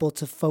 wanted people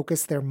to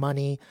focus their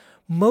money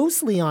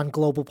mostly on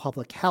global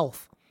public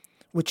health,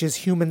 which is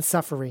human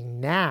suffering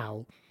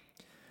now,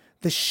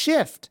 the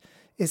shift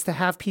is to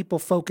have people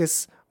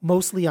focus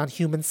mostly on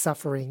human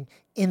suffering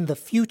in the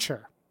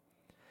future.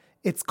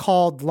 It's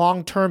called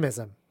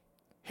long-termism.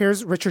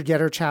 Here's Richard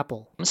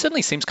Yetter-Chappell. It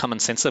certainly seems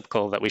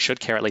commonsensical that we should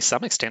care at least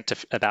some extent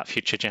about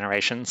future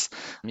generations.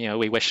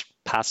 We wish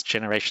past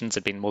generations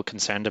had been more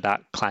concerned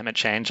about climate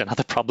change and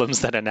other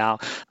problems that are now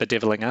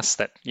bedeviling us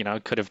that,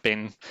 could have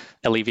been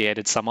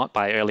alleviated somewhat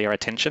by earlier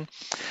attention.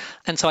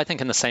 And so I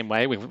think in the same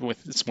way, we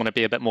just want to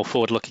be a bit more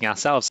forward-looking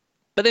ourselves.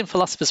 But then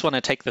philosophers want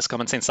to take this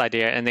common sense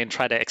idea and then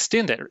try to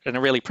extend it in a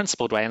really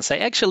principled way and say,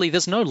 actually,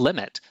 there's no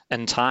limit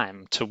in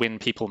time to when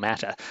people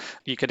matter.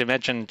 You could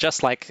imagine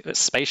just like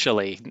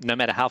spatially, no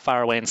matter how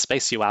far away in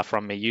space you are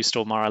from me, you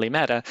still morally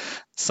matter.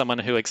 Someone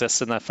who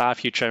exists in the far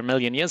future, a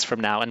million years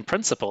from now, in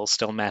principle,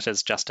 still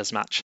matters just as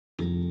much.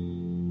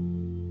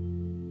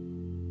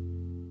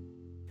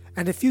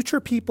 And if future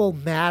people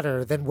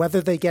matter, then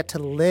whether they get to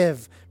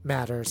live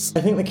matters.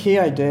 I think the key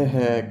idea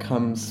here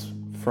comes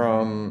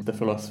from the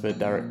philosopher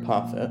Derek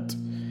Parfit.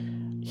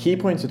 He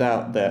pointed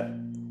out that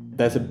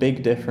there's a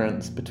big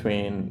difference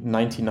between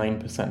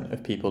 99%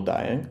 of people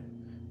dying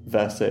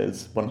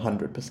versus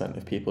 100%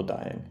 of people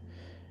dying.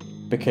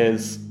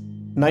 Because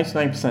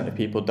 99% of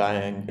people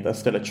dying, there's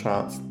still a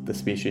chance the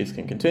species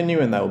can continue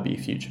and there will be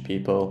future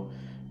people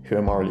who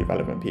are morally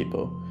relevant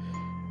people.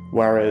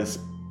 Whereas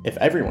if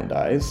everyone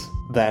dies,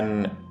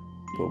 then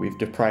we've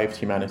deprived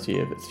humanity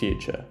of its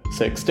future.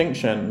 So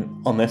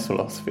extinction on this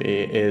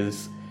philosophy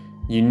is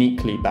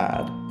uniquely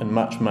bad and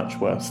much, much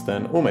worse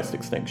than almost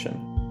extinction.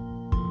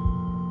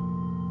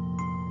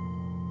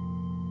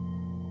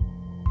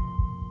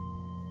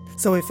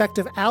 So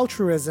effective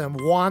altruism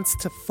wants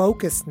to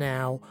focus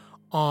now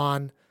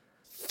on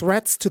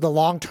threats to the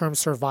long-term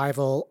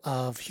survival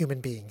of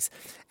human beings.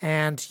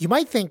 And you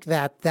might think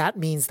that that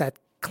means that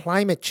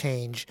climate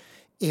change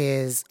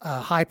is a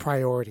high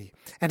priority.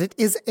 And it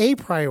is a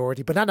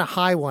priority, but not a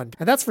high one.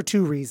 And that's for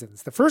two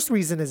reasons. The first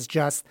reason is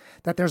just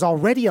that there's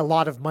already a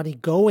lot of money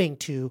going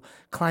to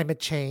climate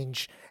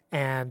change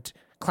and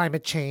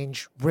climate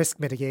change risk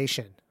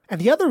mitigation. And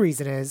the other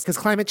reason is because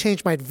climate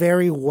change might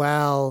very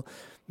well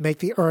make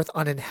the Earth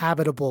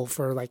uninhabitable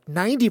for like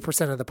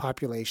 90% of the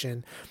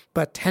population,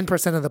 but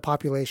 10% of the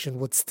population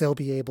would still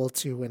be able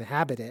to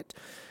inhabit it.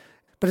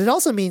 But it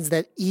also means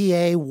that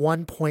EA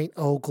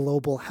 1.0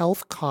 global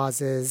health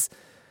causes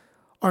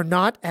are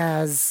not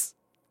as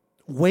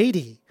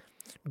weighty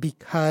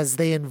because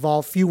they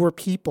involve fewer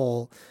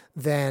people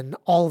than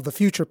all of the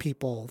future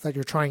people that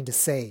you're trying to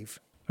save.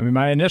 I mean,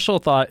 my initial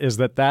thought is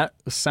that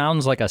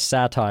sounds like a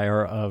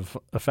satire of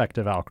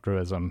effective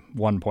altruism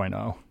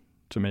 1.0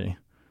 to me,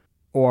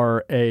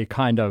 or a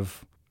kind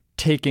of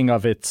taking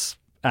of its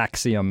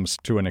axioms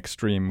to an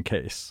extreme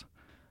case.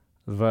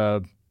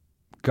 The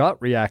gut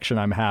reaction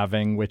I'm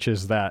having, which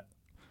is that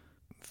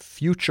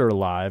future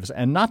lives,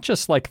 and not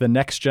just like the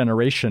next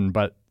generation,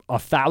 but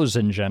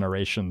 1,000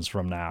 generations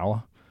from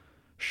now,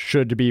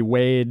 should be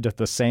weighed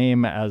the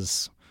same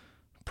as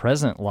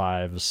present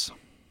lives.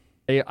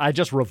 I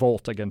just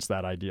revolt against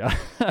that idea.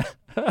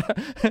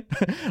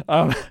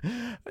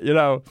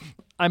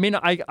 I mean,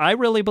 I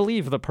really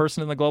believe the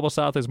person in the global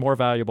south is more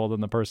valuable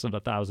than the person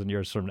 1,000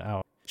 years from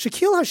now.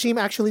 Shakil Hashim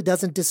actually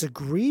doesn't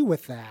disagree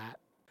with that,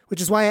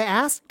 which is why I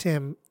asked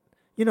him,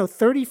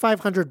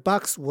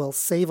 $3,500 will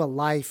save a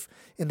life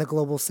in the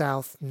global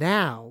south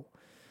now,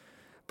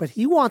 but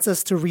he wants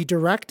us to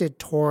redirect it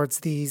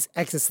towards these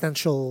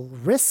existential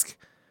risk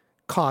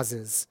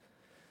causes.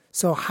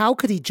 So how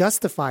could he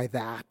justify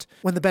that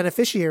when the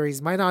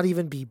beneficiaries might not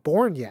even be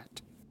born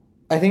yet?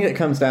 I think it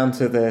comes down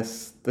to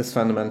this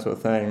fundamental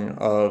thing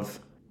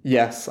of,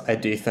 yes, I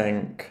do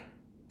think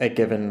a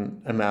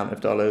given amount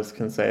of dollars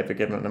can save a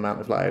given amount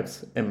of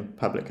lives in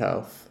public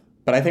health.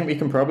 But I think we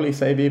can probably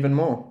save even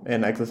more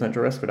in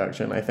existential risk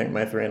reduction. I think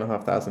my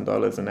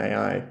 $3,500 in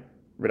AI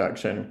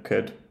reduction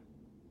could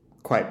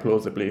quite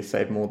plausibly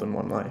save more than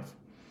one life.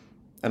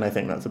 And I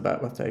think that's a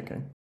bet worth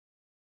taking.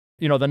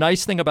 The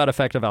nice thing about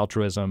effective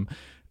altruism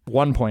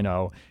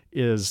 1.0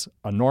 is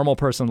a normal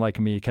person like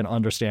me can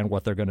understand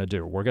what they're going to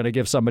do. We're going to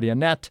give somebody a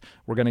net.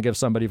 We're going to give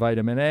somebody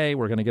vitamin A.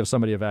 We're going to give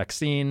somebody a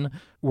vaccine.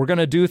 We're going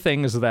to do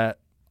things that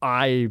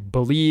I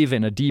believe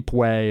in a deep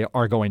way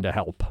are going to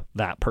help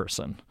that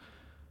person.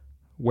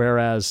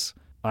 Whereas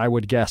I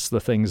would guess the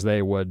things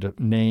they would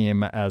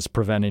name as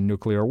preventing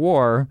nuclear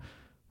war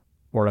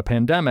or a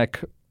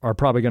pandemic are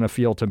probably going to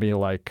feel to me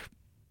like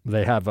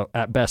they have,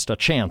 at best, a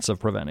chance of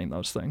preventing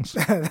those things.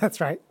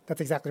 That's right. That's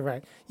exactly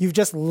right. You've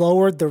just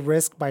lowered the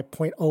risk by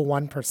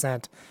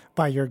 0.01%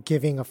 by your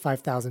giving of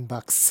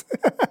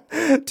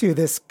 $5,000 to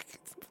this,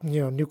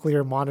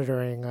 nuclear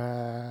monitoring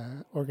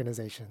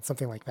organization,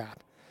 something like that.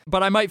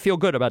 But I might feel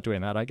good about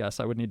doing that, I guess.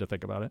 I would need to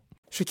think about it.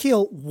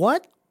 Shaquille,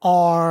 what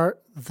are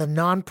the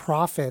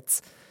nonprofits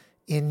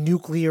in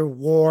nuclear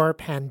war,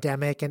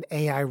 pandemic, and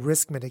AI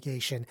risk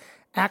mitigation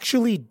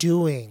actually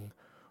doing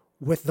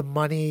with the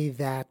money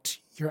that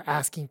you're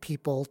asking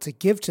people to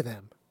give to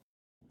them?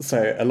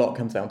 So a lot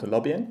comes down to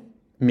lobbying,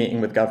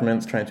 meeting with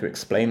governments, trying to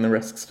explain the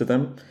risks to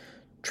them,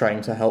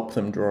 trying to help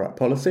them draw up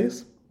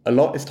policies. A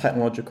lot is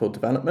technological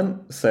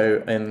development.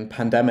 So in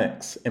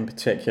pandemics in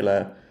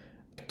particular,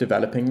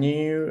 developing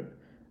new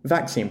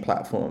vaccine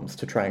platforms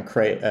to try and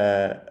create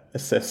a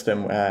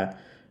system where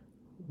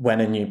when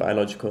a new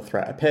biological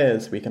threat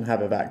appears, we can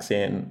have a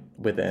vaccine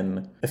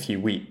within a few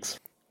weeks.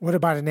 What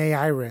about an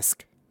AI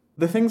risk?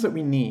 The things that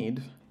we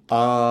need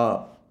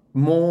are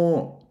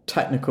more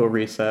technical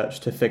research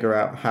to figure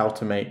out how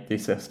to make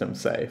these systems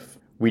safe.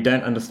 We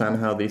don't understand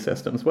how these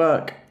systems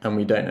work, and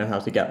we don't know how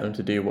to get them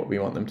to do what we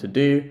want them to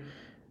do.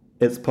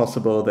 It's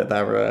possible that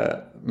there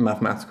are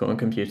mathematical and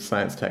computer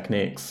science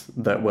techniques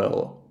that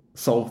will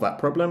solve that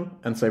problem,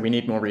 and so we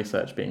need more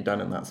research being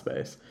done in that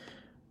space.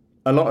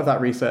 A lot of that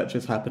research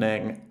is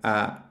happening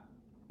at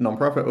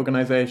nonprofit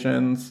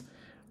organizations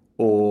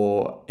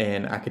or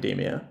in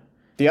academia.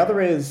 The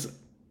other is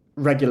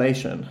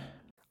regulation.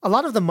 A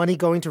lot of the money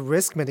going to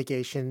risk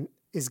mitigation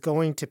is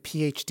going to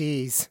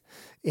PhDs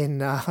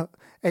in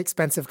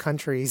expensive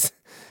countries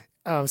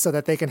so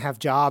that they can have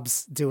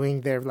jobs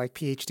doing their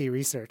PhD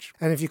research.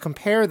 And if you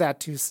compare that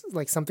to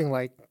something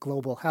like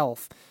global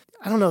health,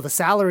 I don't know, the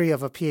salary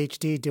of a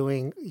PhD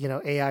doing,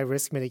 AI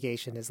risk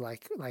mitigation is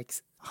like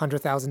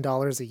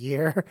 $100,000 a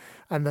year.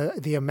 And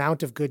the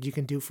amount of good you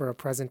can do for a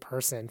present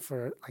person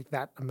for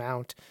that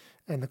amount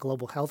in the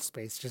global health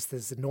space just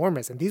is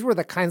enormous. And these were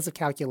the kinds of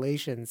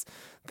calculations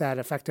that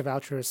effective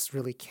altruists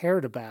really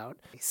cared about.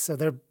 So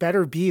there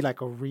better be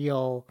a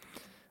real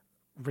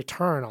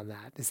return on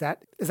that. Is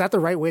that the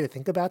right way to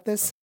think about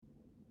this?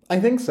 I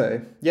think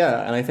so.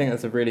 Yeah. And I think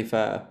that's a really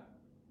fair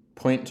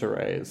point to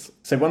raise.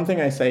 So one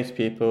thing I say to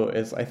people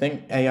is I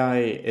think AI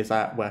is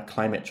at where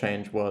climate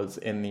change was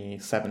in the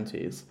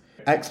 70s.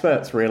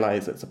 Experts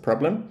realize it's a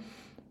problem,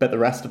 but the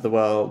rest of the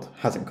world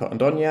hasn't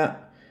cottoned on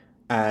yet,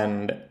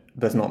 and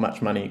there's not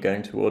much money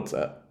going towards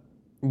it.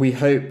 We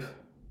hope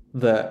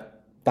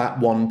that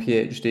one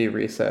PhD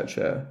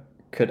researcher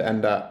could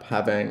end up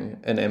having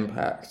an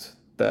impact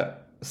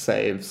that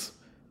saves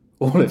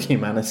all of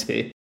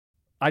humanity.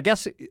 I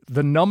guess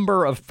the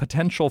number of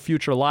potential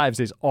future lives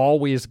is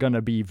always going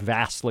to be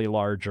vastly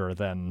larger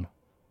than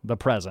the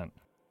present.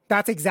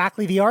 That's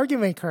exactly the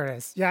argument,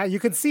 Curtis. Yeah, you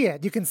can see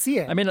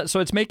it. I mean, so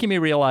it's making me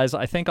realize,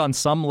 I think on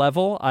some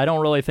level, I don't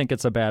really think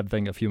it's a bad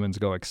thing if humans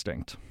go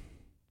extinct.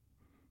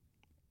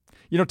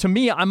 To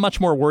me, I'm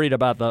much more worried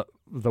about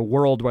the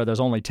world where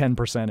there's only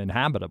 10%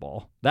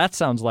 inhabitable. That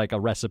sounds like a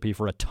recipe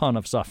for a ton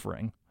of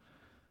suffering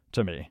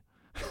to me.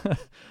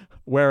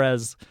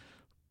 Whereas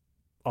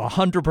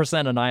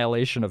 100%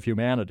 annihilation of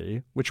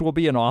humanity, which will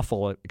be an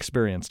awful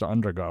experience to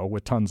undergo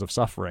with tons of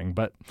suffering.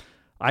 But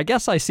I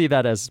guess I see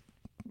that as,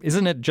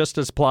 isn't it just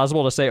as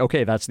plausible to say,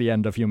 okay, that's the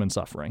end of human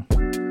suffering?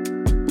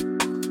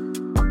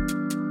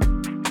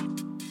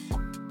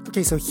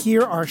 Okay, so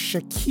here are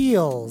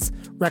Shaquille's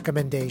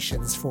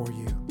recommendations for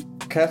you.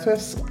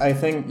 Curtis, I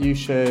think you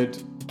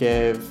should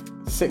give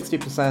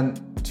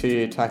 60%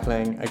 to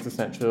tackling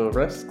existential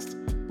risks,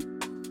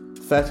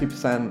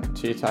 30%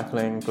 to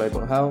tackling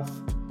global health,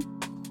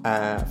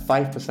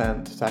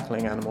 5% to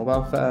tackling animal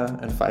welfare,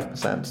 and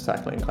 5% to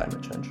tackling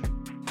climate change.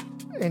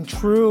 In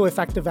true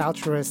effective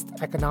altruist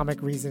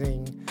economic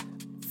reasoning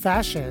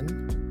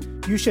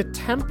fashion, you should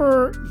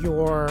temper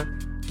your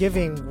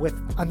giving with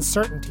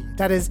uncertainty.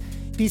 That is,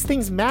 these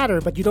things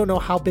matter, but you don't know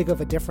how big of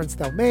a difference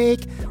they'll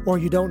make, or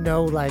you don't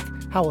know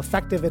how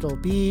effective it'll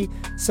be.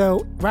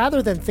 So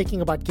rather than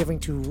thinking about giving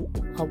to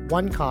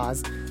one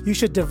cause, you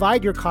should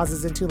divide your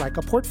causes into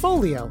a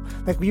portfolio,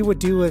 like you would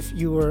do if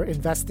you were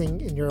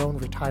investing in your own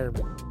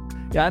retirement.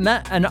 Yeah,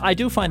 and I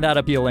do find that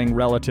appealing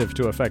relative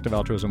to Effective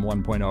Altruism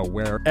 1.0,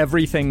 where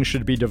everything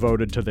should be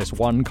devoted to this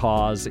one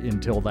cause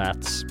until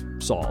that's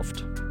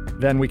solved.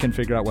 Then we can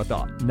figure out what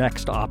the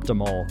next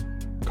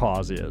optimal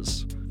cause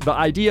is. The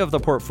idea of the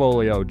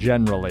portfolio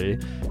generally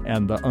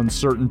and the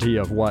uncertainty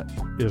of what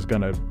is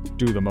going to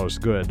do the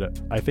most good,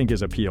 I think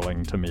is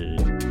appealing to me.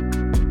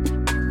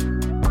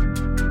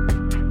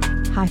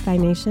 Hi-Phi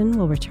Nation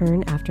will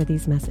return after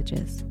these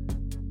messages.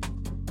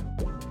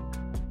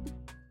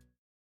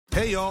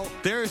 Hey y'all,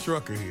 Darius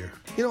Rucker here.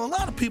 You know, a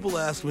lot of people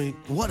ask me,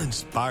 what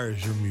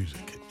inspires your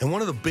music? And one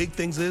of the big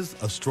things is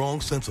a strong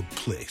sense of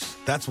place.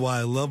 That's why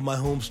I love my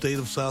home state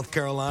of South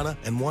Carolina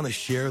and want to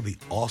share the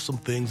awesome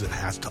things it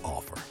has to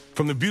offer.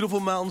 From the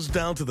beautiful mountains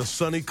down to the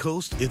sunny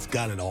coast, it's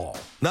got it all.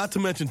 Not to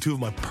mention two of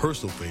my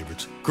personal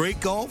favorites, great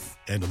golf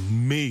and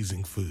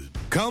amazing food.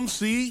 Come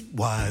see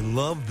why I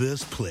love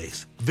this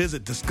place.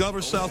 Visit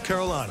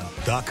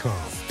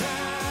discoversouthcarolina.com.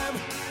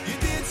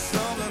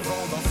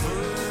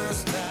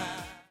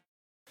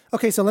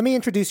 Okay, so let me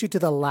introduce you to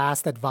the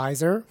last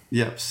advisor.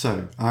 Yep,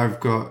 so I've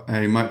got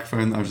a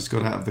microphone that I've just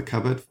got out of the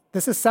cupboard.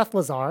 This is Seth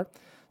Lazar.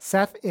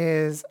 Seth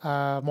is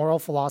a moral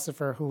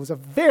philosopher who's a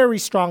very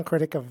strong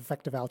critic of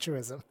effective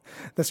altruism,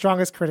 the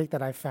strongest critic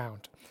that I've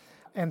found.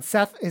 And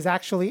Seth is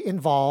actually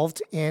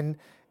involved in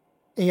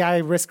AI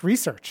risk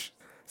research.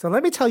 So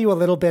let me tell you a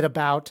little bit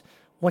about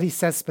what he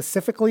says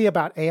specifically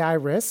about AI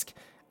risk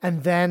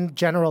and then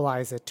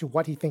generalize it to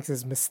what he thinks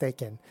is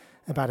mistaken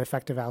about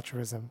effective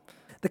altruism.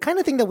 The kind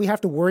of thing that we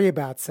have to worry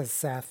about, says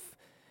Seth,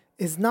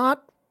 is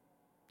not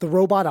the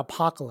robot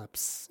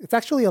apocalypse. It's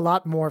actually a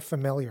lot more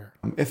familiar.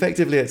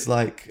 Effectively, it's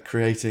like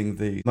creating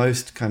the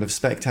most kind of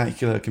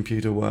spectacular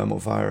computer worm or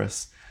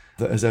virus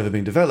that has ever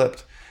been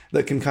developed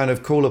that can kind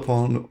of call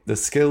upon the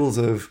skills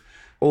of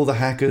all the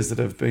hackers that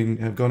have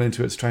gone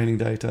into its training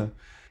data.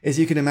 Is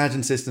you can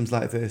imagine systems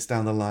like this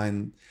down the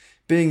line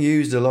being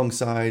used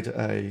alongside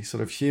a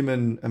sort of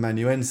human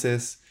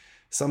amanuensis,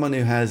 someone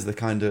who has the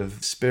kind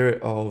of spirit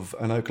of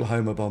an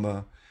Oklahoma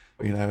bomber,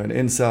 an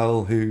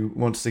incel who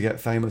wants to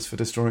get famous for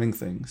destroying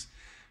things,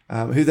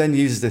 who then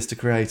uses this to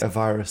create a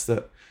virus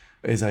that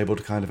is able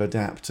to kind of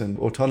adapt and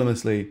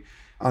autonomously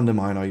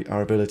undermine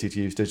our ability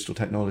to use digital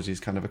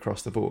technologies kind of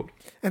across the board.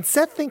 And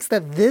Seth thinks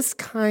that this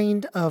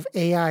kind of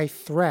AI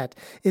threat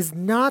is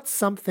not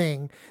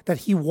something that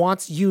he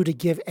wants you to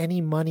give any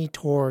money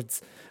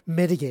towards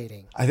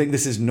mitigating. I think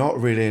this is not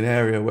really an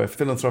area where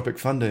philanthropic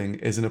funding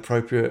is an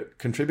appropriate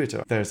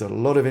contributor. There's a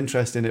lot of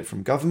interest in it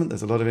from government.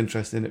 There's a lot of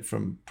interest in it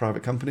from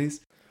private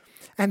companies.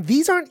 And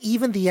these aren't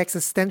even the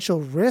existential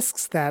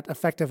risks that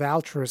effective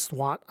altruists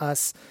want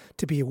us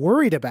to be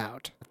worried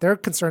about. They're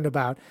concerned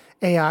about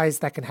AIs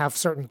that can have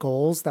certain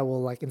goals that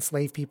will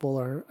enslave people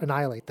or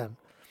annihilate them.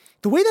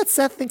 The way that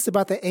Seth thinks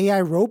about the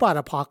AI robot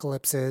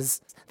apocalypse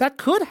is that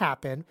could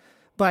happen,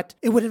 but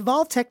it would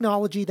involve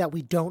technology that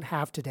we don't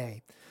have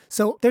today.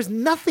 So there's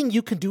nothing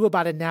you can do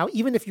about it now,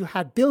 even if you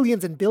had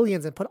billions and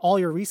billions and put all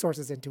your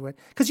resources into it,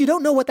 because you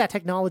don't know what that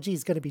technology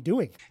is going to be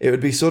doing. It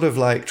would be sort of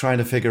like trying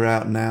to figure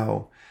out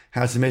now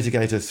how to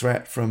mitigate a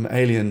threat from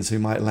aliens who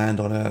might land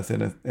on Earth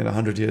in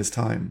 100 years'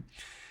 time.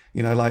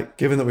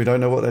 Given that we don't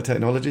know what their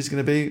technology is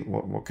going to be,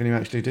 what can you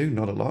actually do?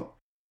 Not a lot.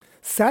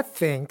 Seth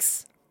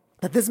thinks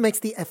that this makes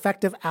the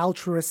effective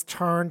altruist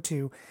turn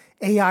to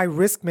AI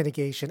risk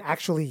mitigation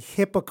actually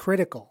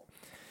hypocritical.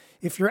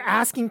 If you're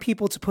asking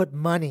people to put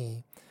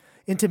money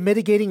into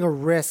mitigating a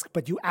risk,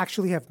 but you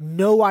actually have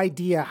no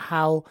idea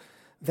how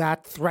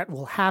that threat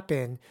will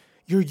happen,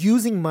 you're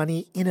using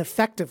money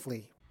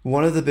ineffectively.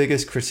 One of the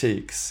biggest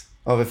critiques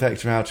of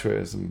effective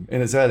altruism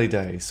in its early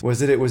days was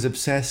that it was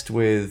obsessed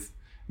with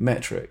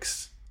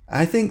metrics.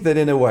 I think that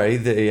in a way,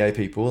 the EA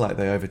people,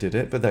 they overdid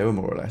it, but they were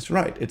more or less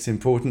right. It's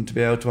important to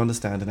be able to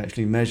understand and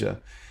actually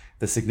measure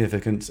the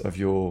significance of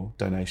your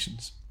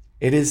donations.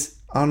 It is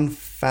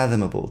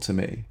unfathomable to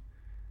me,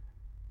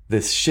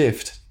 this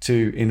shift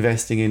to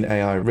investing in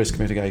AI risk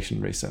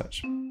mitigation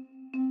research.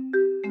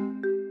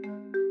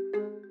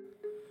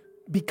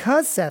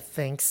 Because Seth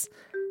thinks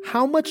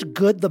how much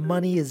good the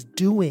money is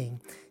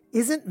doing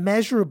isn't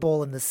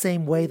measurable in the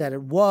same way that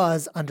it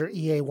was under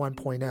EA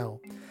 1.0.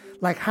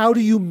 How do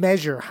you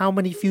measure how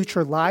many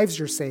future lives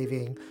you're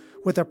saving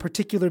with a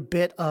particular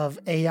bit of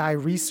AI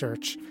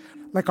research?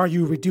 Are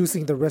you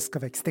reducing the risk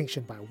of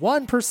extinction by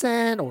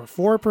 1%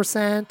 or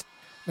 4%?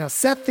 Now,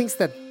 Seth thinks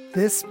that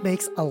this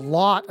makes a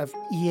lot of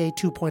EA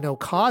 2.0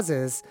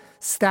 causes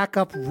stack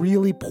up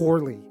really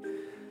poorly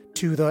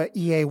to the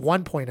EA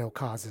 1.0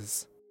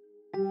 causes.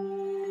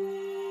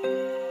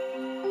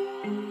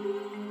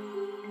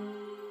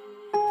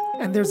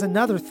 And there's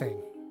another thing.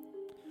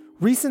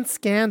 Recent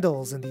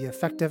scandals in the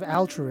effective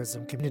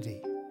altruism community.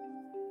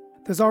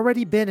 There's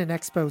already been an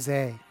expose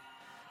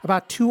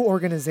about 2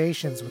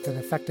 organizations within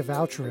effective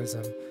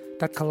altruism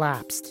that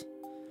collapsed.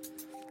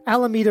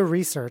 Alameda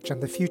Research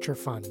and the Future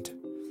Fund.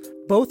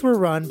 Both were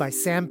run by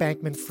Sam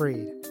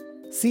Bankman-Fried,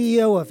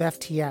 CEO of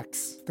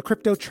FTX, the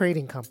crypto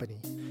trading company.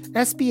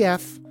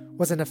 SBF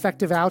was an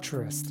effective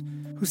altruist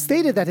who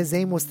stated that his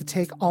aim was to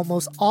take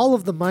almost all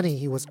of the money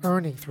he was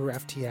earning through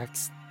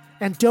FTX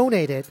and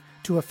donate it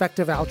to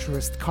effective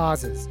altruist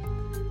causes,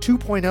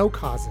 2.0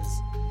 causes,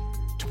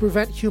 to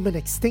prevent human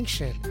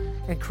extinction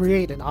and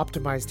create an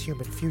optimized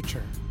human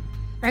future.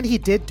 And he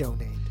did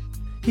donate.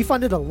 He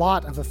funded a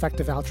lot of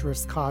effective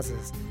altruist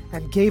causes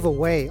and gave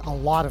away a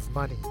lot of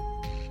money.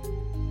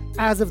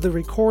 As of the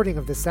recording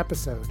of this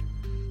episode,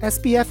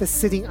 SBF is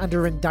sitting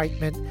under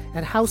indictment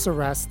and house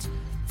arrest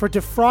for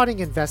defrauding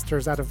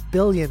investors out of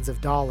billions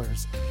of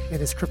dollars in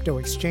his crypto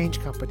exchange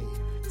company,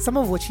 some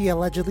of which he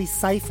allegedly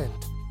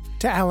siphoned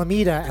to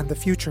Alameda and the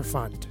Future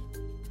Fund.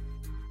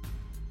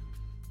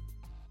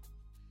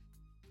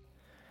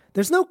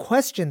 There's no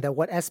question that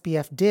what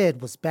SBF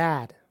did was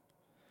bad.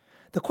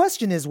 The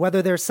question is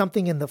whether there's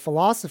something in the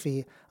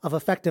philosophy of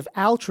effective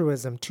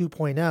altruism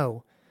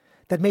 2.0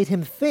 that made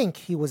him think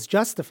he was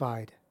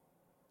justified.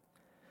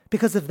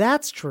 Because if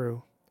that's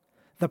true,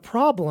 the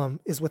problem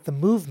is with the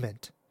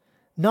movement,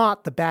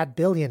 not the bad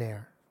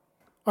billionaire.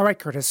 All right,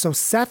 Curtis, so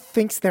Seth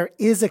thinks there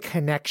is a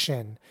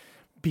connection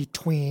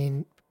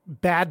between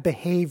bad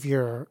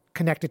behavior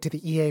connected to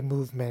the EA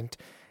movement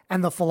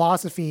and the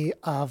philosophy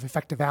of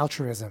effective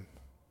altruism.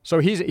 So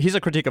he's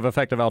a critique of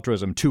effective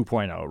altruism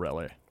 2.0,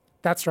 really.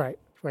 That's right.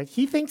 Right.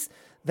 He thinks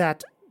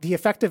that the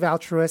effective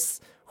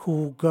altruists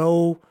who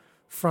go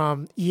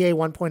from EA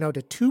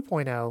 1.0 to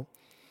 2.0,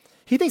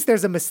 he thinks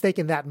there's a mistake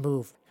in that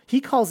move.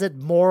 He calls it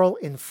moral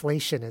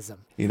inflationism.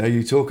 You know,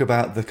 you talk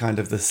about the kind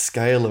of the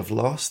scale of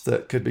loss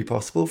that could be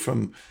possible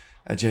from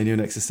a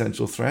genuine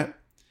existential threat.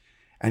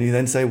 And you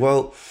then say,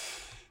 well,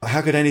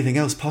 how could anything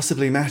else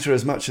possibly matter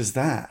as much as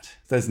that?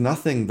 There's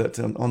nothing that's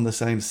on the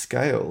same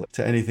scale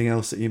to anything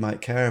else that you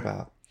might care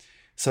about.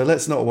 So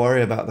let's not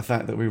worry about the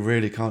fact that we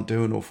really can't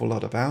do an awful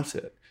lot about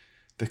it,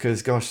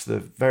 because, gosh, the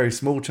very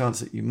small chance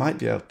that you might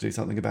be able to do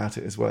something about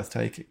it is worth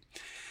taking.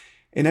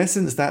 In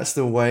essence, that's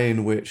the way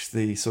in which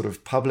the sort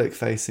of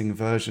public-facing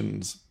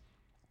versions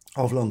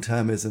of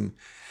long-termism,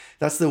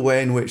 that's the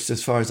way in which,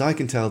 as far as I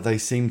can tell, they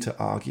seem to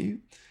argue.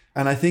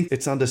 And I think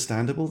it's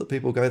understandable that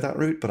people go that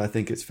route, but I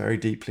think it's very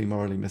deeply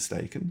morally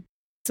mistaken.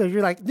 So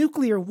you're like,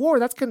 nuclear war,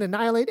 that's going to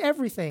annihilate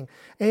everything.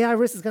 AI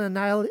risk is going to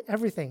annihilate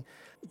everything.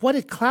 What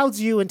it clouds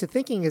you into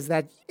thinking is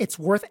that it's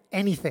worth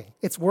anything.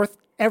 It's worth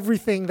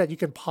everything that you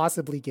can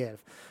possibly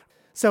give.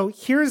 So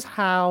here's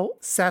how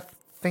Seth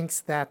thinks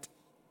that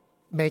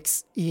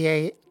makes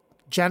EA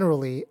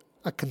generally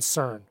a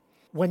concern.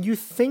 When you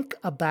think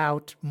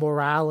about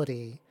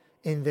morality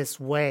in this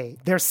way,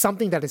 there's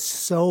something that is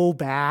so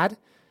bad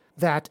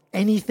that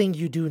anything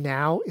you do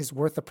now is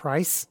worth the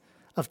price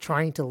of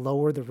trying to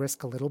lower the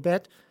risk a little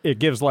bit. It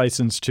gives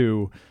license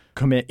to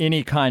commit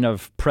any kind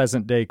of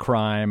present-day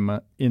crime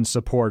in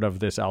support of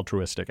this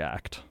altruistic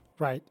act.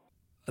 Right.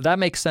 That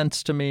makes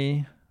sense to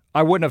me.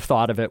 I wouldn't have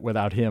thought of it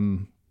without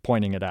him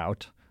pointing it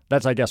out.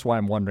 That's, I guess, why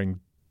I'm wondering,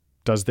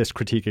 does this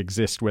critique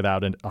exist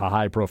without a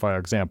high-profile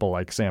example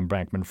like Sam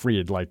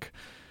Bankman-Fried? Like,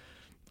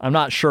 I'm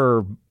not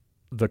sure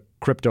the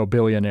crypto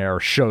billionaire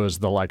shows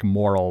the,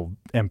 moral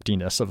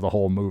emptiness of the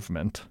whole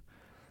movement.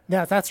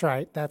 Yeah, that's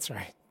right. That's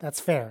right. That's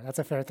fair. That's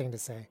a fair thing to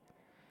say.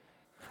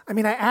 I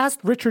mean, I asked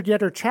Richard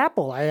Yetter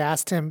Chappell, I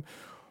asked him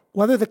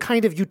whether the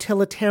kind of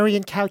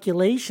utilitarian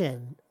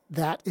calculation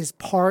that is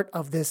part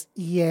of this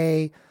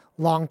EA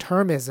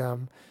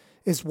long-termism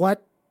is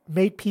what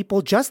made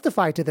people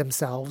justify to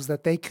themselves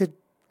that they could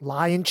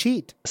lie and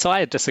cheat. So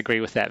I disagree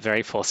with that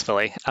very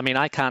forcefully. I mean,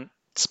 I can't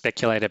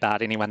speculate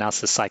about anyone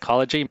else's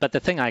psychology, but the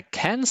thing I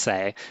can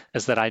say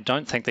is that I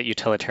don't think that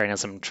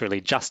utilitarianism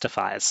truly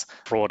justifies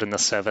fraud in the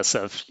service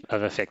of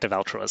effective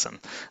altruism.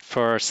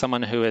 For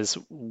someone who is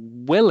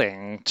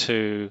willing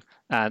to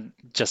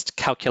just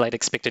calculate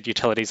expected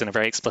utilities in a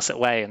very explicit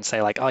way and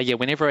say oh yeah,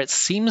 whenever it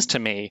seems to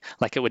me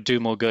like it would do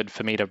more good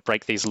for me to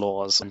break these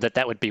laws,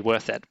 that would be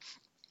worth it.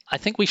 I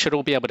think we should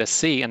all be able to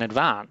see in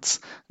advance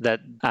that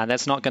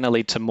that's not going to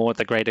lead to more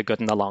the greater good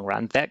in the long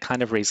run. That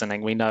kind of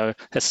reasoning, we know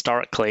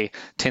historically,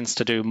 tends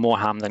to do more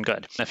harm than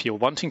good. If you're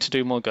wanting to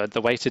do more good,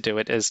 the way to do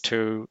it is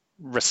to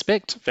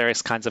respect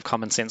various kinds of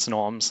common sense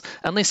norms,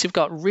 unless you've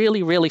got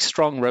really, really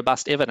strong,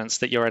 robust evidence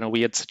that you're in a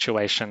weird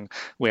situation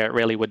where it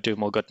really would do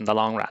more good in the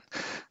long run.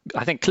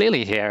 I think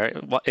clearly here,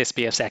 what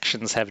SBF's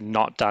actions have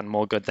not done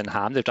more good than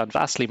harm. They've done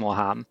vastly more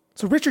harm.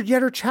 So Richard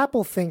Yetter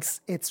Chappell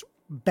thinks it's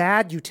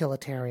bad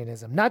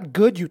utilitarianism, not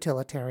good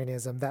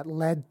utilitarianism, that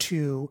led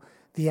to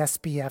the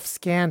SBF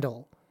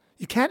scandal.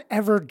 You can't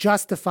ever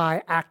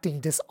justify acting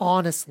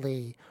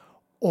dishonestly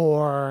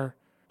or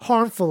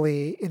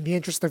harmfully in the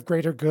interest of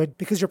greater good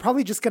because you're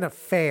probably just going to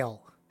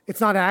fail. It's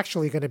not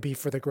actually going to be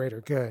for the greater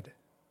good.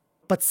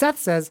 But Seth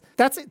says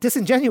that's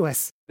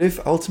disingenuous.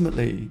 If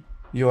ultimately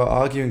you are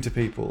arguing to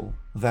people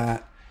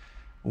that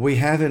we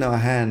have in our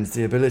hands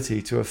the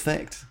ability to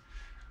affect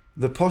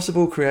the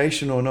possible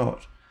creation or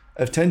not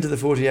of 10 to the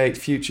 48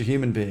 future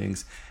human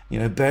beings,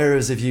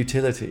 bearers of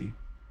utility,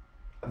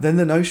 then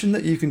the notion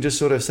that you can just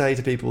sort of say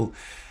to people,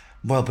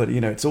 well, but,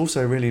 it's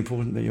also really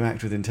important that you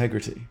act with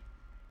integrity.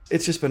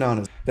 It's just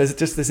bananas. There's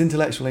just this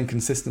intellectual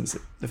inconsistency.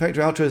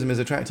 Effective altruism is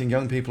attracting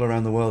young people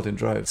around the world in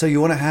droves. So you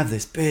want to have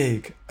this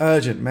big,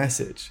 urgent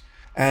message.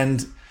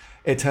 And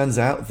it turns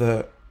out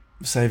that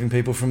saving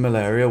people from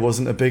malaria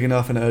wasn't a big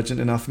enough and urgent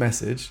enough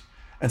message.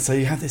 And so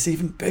you have this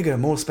even bigger,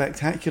 more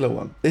spectacular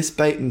one. This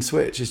bait and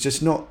switch is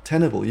just not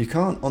tenable. You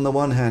can't, on the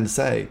one hand,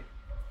 say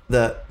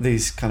that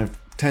these kind of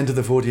 10 to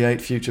the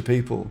 48 future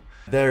people,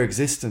 their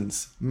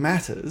existence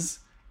matters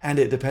and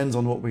it depends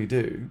on what we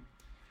do,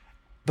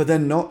 but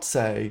then not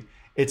say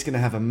it's going to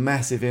have a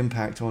massive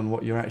impact on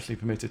what you're actually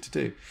permitted to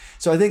do.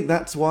 So I think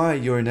that's why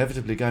you're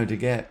inevitably going to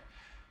get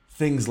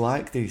things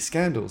like these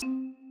scandals.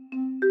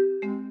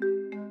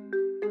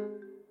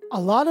 A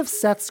lot of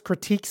Seth's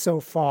critique so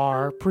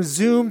far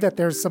presume that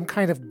there's some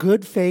kind of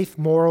good faith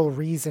moral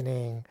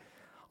reasoning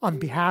on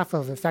behalf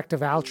of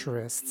effective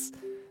altruists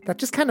that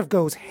just kind of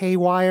goes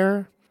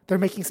haywire. They're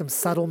making some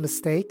subtle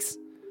mistakes.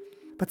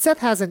 But Seth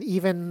has an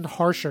even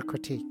harsher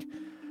critique,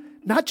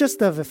 not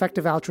just of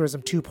effective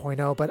altruism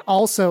 2.0, but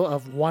also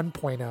of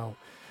 1.0,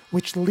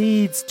 which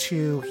leads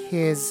to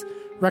his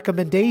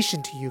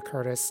recommendation to you,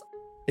 Curtis.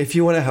 If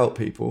you want to help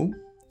people,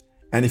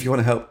 and if you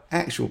want to help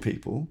actual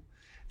people,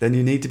 then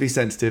you need to be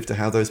sensitive to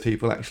how those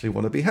people actually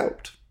want to be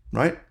helped,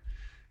 right?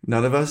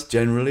 None of us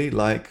generally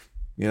like,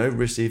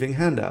 receiving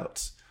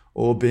handouts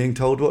or being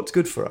told what's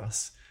good for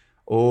us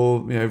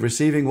or,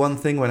 receiving one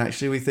thing when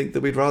actually we think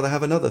that we'd rather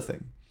have another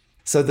thing.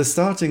 So the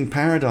starting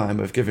paradigm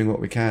of giving what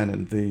we can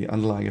and the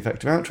underlying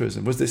effective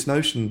altruism was this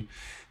notion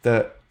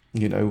that,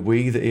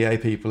 we, the EA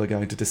people, are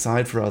going to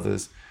decide for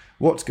others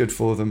what's good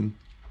for them.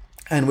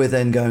 And we're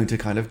then going to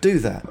kind of do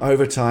that.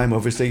 Over time,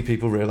 obviously,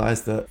 people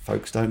realize that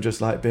folks don't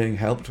just like being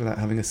helped without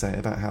having a say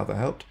about how they're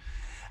helped.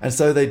 And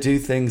so they do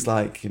things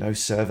like,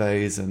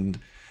 surveys and,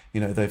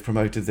 they've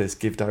promoted this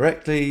give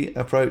directly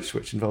approach,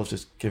 which involves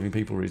just giving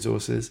people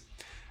resources.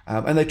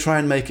 And they try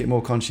and make it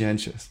more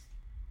conscientious.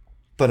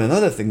 But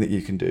another thing that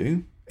you can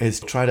do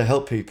is try to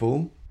help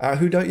people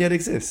who don't yet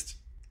exist.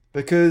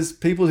 Because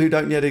people who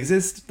don't yet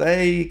exist,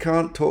 they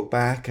can't talk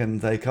back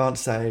and they can't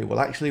say, well,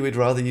 actually, we'd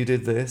rather you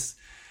did this.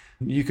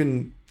 You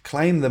can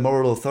claim the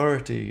moral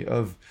authority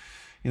of,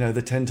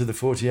 the 10 to the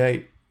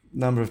 48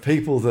 number of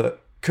people that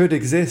could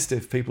exist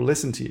if people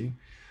listen to you,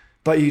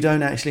 but you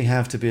don't actually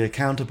have to be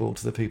accountable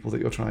to the people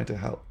that you're trying to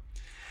help.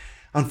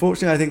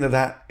 Unfortunately, I think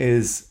that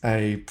is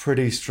a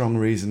pretty strong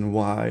reason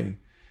why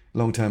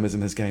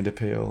long-termism has gained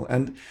appeal.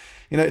 And,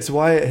 it's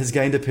why it has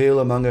gained appeal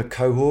among a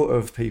cohort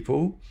of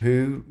people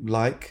who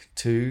like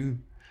to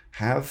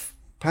have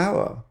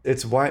power.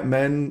 It's white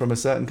men from a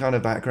certain kind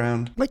of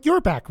background. Like your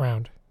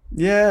background.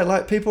 Yeah,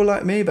 like people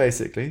like me,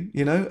 basically,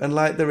 and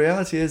like the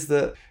reality is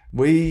that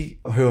we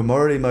who are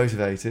morally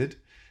motivated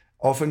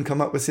often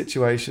come up with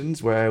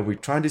situations where we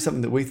try and do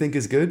something that we think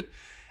is good.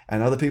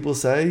 And other people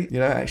say,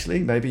 actually,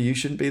 maybe you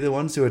shouldn't be the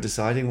ones who are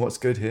deciding what's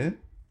good here.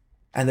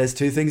 And there's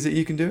two things that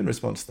you can do in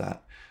response to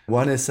that.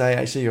 One is say,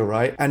 actually, you're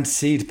right, and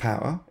cede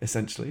power,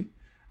 essentially.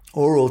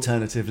 Or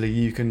alternatively,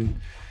 you can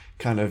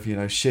kind of,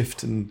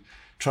 shift and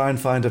try and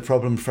find a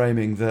problem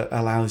framing that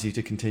allows you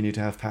to continue to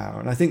have power.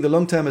 And I think the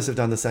long-termists have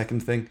done the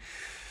second thing.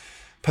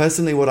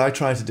 Personally, what I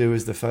try to do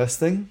is the first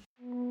thing.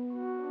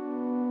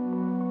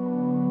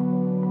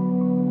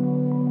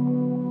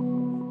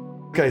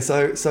 Okay,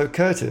 so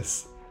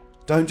Curtis,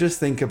 don't just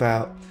think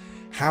about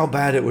how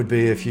bad it would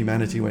be if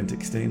humanity went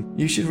extinct.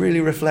 You should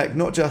really reflect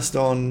not just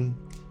on,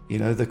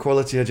 the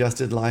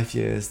quality-adjusted life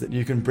years that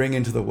you can bring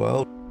into the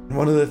world.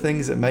 One of the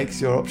things that makes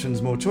your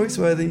options more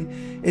choice-worthy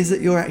is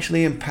that you're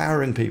actually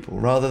empowering people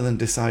rather than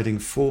deciding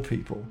for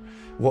people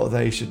what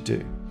they should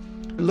do.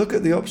 Look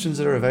at the options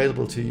that are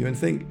available to you and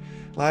think,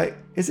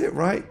 is it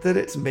right that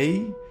it's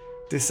me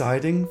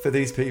deciding for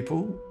these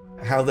people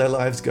how their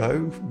lives go,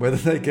 whether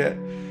they get,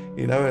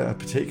 a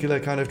particular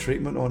kind of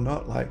treatment or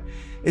not?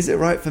 Is it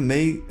right for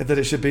me that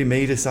it should be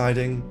me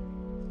deciding,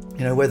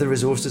 whether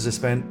resources are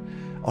spent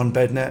on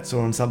bed nets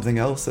or on something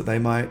else that they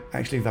might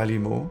actually value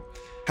more?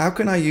 How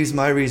can I use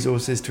my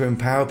resources to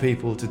empower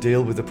people to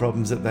deal with the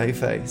problems that they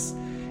face,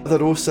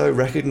 that also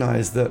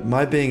recognize that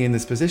my being in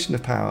this position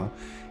of power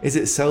is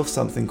itself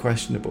something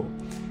questionable,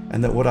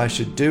 and that what I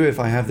should do if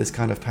I have this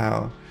kind of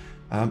power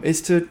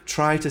is to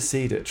try to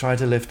cede it, try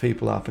to lift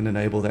people up and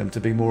enable them to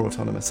be more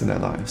autonomous in their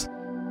lives.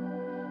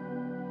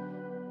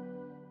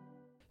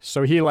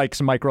 So he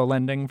likes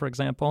micro-lending, for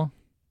example?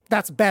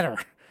 That's better,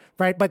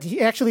 right? But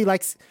he actually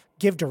likes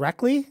give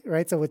directly,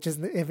 right? So which is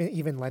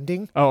even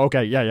lending. Oh,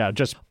 okay. Yeah.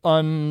 Just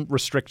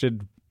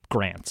unrestricted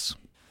grants.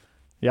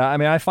 Yeah, I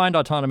mean, I find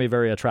autonomy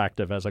very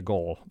attractive as a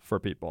goal for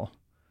people,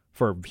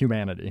 for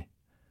humanity.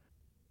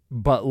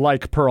 But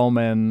like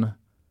Perlman,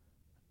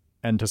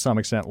 and to some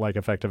extent like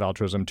effective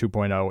altruism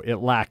 2.0, it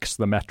lacks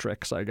the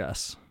metrics, I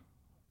guess.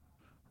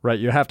 Right?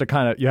 You have to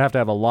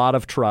have a lot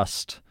of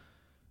trust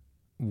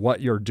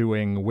what you're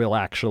doing will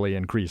actually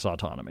increase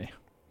autonomy.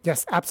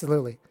 Yes,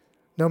 absolutely.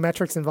 No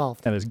metrics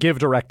involved. And Give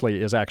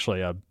Directly is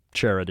actually a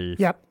charity.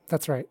 Yep,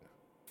 that's right.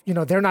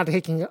 They're not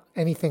taking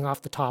anything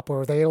off the top,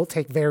 or they'll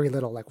take very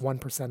little, like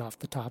 1% off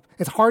the top.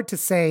 It's hard to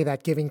say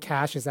that giving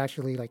cash is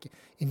actually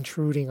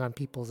intruding on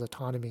people's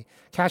autonomy.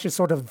 Cash is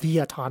sort of the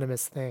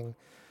autonomous thing.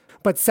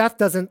 But Seth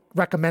doesn't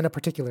recommend a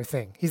particular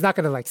thing. He's not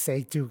going to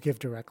say, do give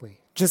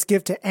directly. Just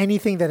give to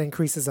anything that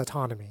increases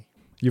autonomy.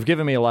 You've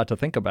given me a lot to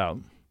think about.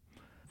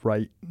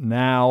 Right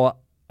now,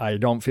 I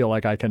don't feel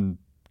like I can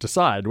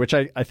decide, which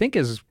I think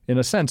is, in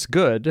a sense,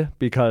 good,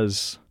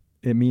 because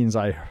it means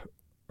I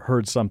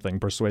heard something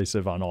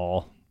persuasive on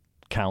all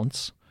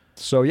counts.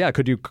 So yeah,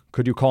 could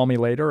you call me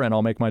later and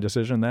I'll make my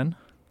decision then?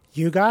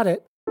 You got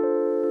it.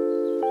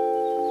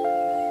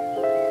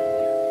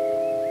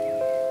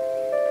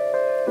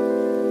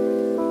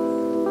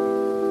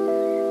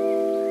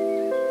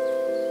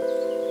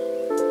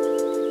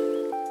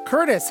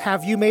 Curtis,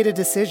 have you made a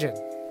decision?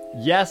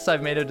 Yes,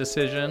 I've made a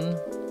decision.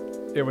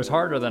 It was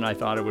harder than I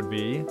thought it would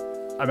be.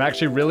 I'm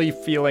actually really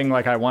feeling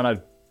like I want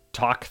to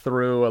talk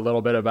through a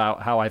little bit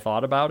about how I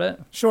thought about it.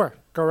 Sure,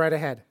 go right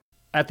ahead.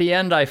 At the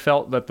end, I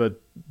felt that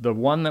the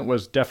one that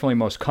was definitely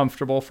most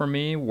comfortable for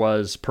me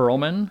was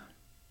Perlman.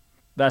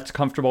 That's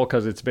comfortable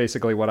because it's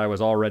basically what I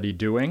was already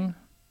doing.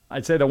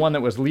 I'd say the one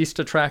that was least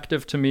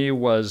attractive to me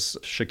was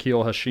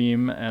Shakil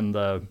Hashim and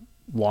the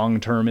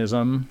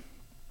long-termism.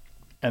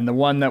 And the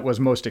one that was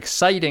most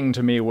exciting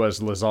to me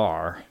was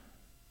Lazar.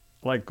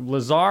 Like,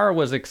 Lazar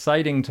was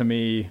exciting to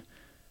me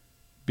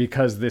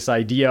because this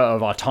idea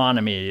of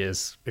autonomy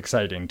is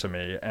exciting to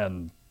me.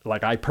 And,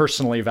 like, I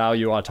personally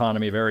value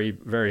autonomy very,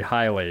 very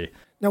highly.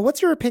 Now,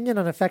 what's your opinion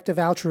on effective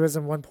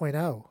altruism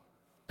 1.0?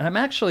 I'm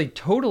actually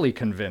totally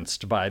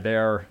convinced by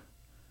their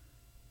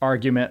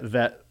argument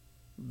that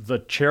the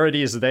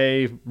charities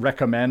they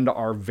recommend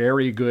are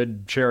very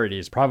good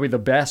charities, probably the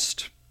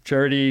best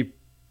charity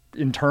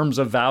in terms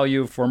of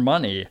value for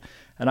money.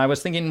 And I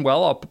was thinking,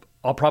 well,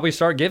 I'll probably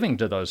start giving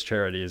to those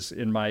charities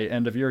in my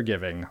end of year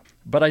giving.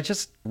 But I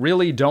just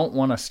really don't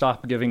want to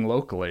stop giving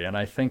locally. And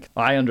I think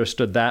I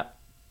understood that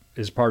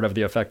is part of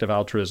the effective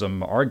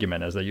altruism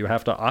argument, is that you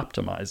have to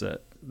optimize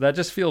it. That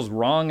just feels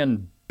wrong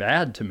and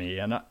bad to me.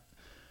 And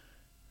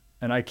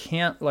I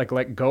can't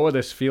let go of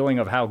this feeling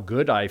of how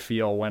good I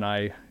feel when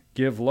I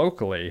give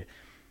locally.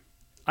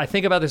 I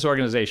think about this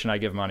organization I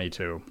give money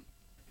to.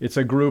 It's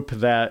a group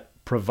that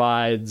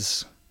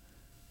provides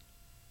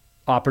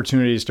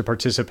opportunities to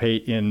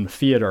participate in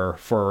theater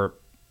for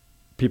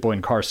people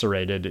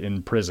incarcerated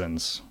in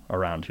prisons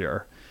around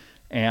here.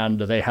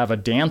 And they have a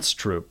dance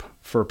troupe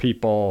for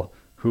people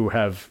who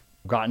have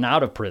gotten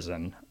out of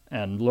prison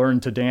and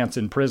learned to dance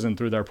in prison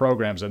through their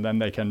programs, and then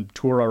they can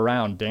tour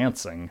around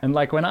dancing. And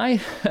like when I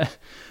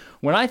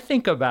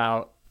think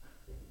about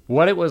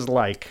what it was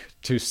like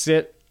to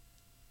sit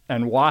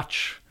and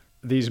watch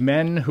these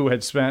men who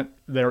had spent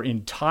their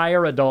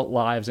entire adult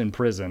lives in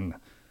prison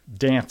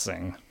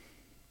dancing.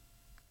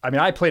 I mean,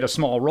 I played a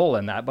small role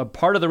in that, but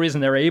part of the reason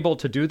they're able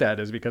to do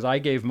that is because I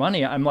gave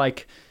money. I'm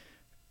like,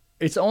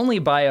 it's only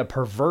by a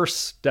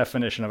perverse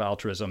definition of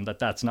altruism that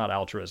that's not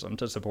altruism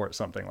to support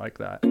something like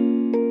that.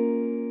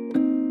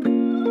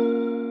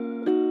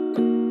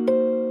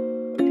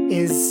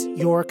 Is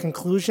your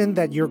conclusion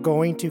that you're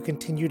going to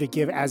continue to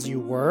give as you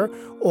were,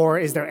 or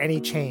is there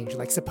any change?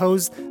 Like,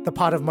 suppose the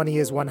pot of money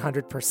is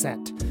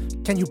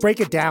 100%. Can you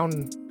break it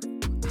down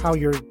how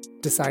you're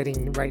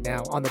deciding right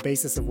now on the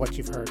basis of what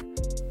you've heard?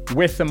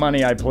 With the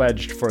money I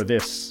pledged for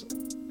this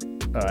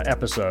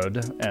episode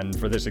and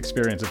for this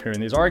experience of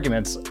hearing these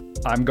arguments,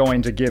 I'm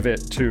going to give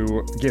it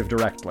to Give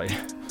Directly.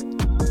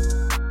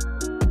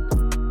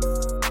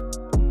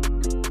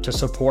 To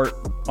support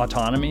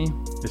autonomy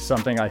is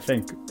something I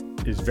think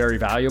is very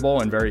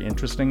valuable and very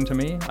interesting to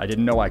me. I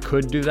didn't know I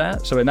could do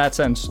that. So in that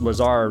sense,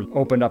 Lazar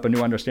opened up a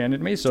new understanding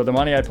to me. So the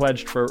money I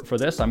pledged for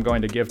this, I'm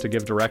going to Give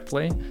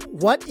Directly.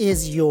 What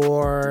is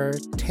your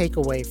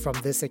takeaway from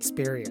this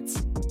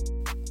experience?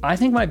 I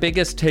think my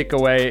biggest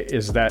takeaway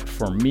is that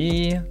for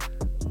me,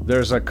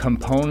 there's a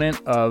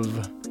component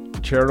of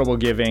charitable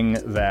giving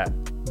that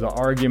the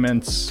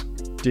arguments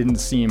didn't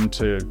seem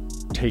to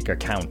take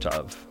account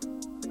of,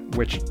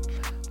 which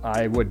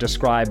I would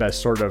describe as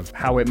sort of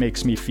how it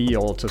makes me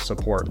feel to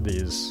support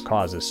these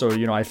causes. So,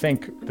 I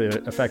think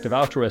the effective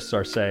altruists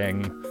are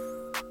saying,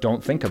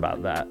 don't think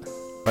about that.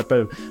 But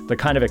the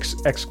kind of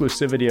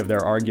exclusivity of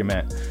their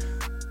argument,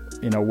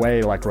 in a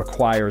way,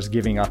 requires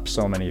giving up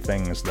so many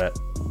things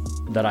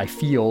that I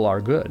feel are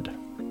good.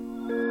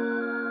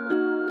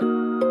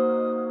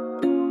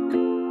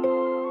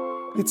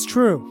 It's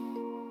true.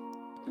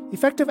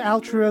 Effective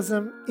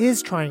altruism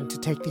is trying to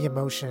take the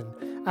emotion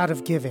out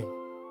of giving,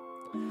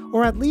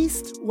 or at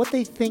least what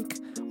they think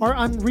are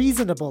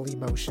unreasonable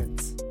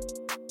emotions.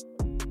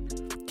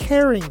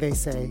 Caring, they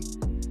say,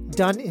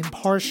 done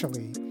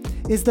impartially,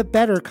 is the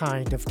better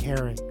kind of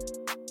caring.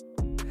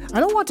 I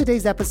don't want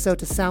today's episode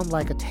to sound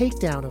like a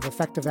takedown of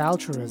effective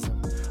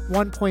altruism,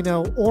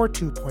 1.0 or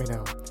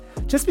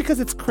 2.0, just because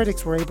its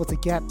critics were able to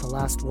get the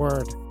last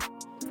word.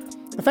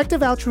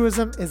 Effective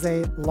altruism is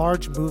a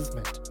large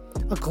movement,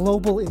 a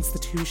global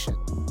institution.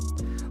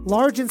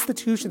 Large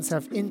institutions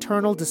have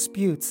internal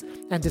disputes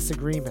and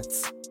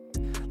disagreements.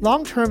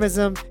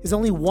 Long-termism is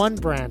only one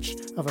branch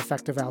of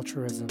effective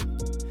altruism.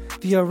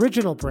 The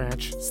original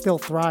branch still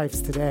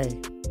thrives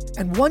today.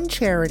 And one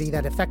charity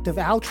that Effective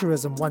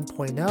Altruism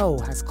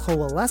 1.0 has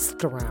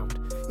coalesced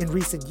around in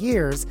recent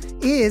years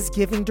is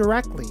Giving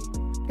Directly.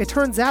 It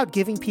turns out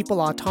giving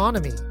people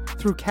autonomy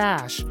through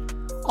cash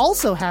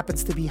also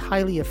happens to be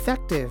highly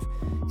effective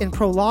in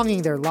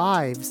prolonging their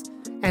lives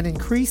and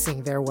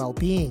increasing their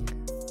well-being.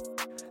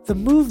 The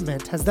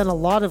movement has done a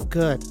lot of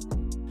good,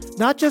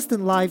 not just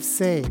in lives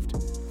saved,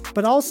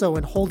 but also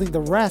in holding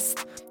the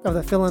rest of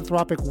the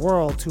philanthropic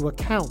world to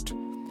account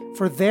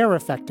for their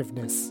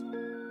effectiveness.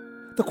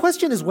 The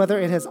question is whether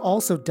it has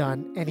also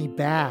done any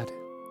bad,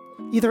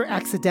 either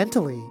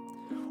accidentally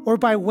or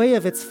by way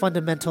of its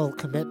fundamental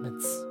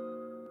commitments.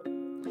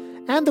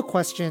 And the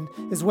question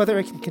is whether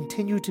it can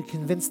continue to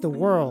convince the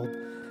world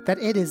that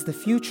it is the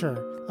future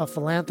of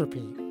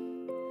philanthropy.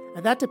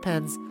 And that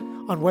depends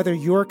on whether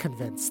you're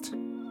convinced.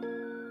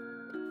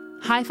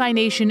 Hi-Phi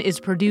Nation is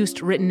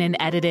produced, written, and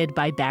edited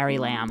by Barry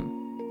Lamb.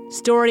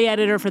 Story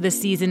editor for this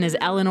season is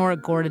Eleanor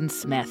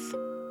Gordon-Smith.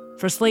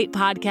 For Slate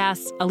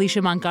Podcasts,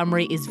 Alicia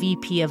Montgomery is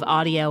VP of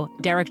Audio,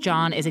 Derek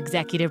John is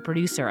Executive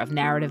Producer of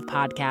Narrative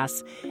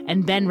Podcasts,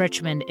 and Ben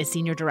Richmond is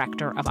Senior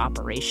Director of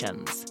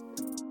Operations.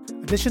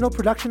 Additional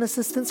production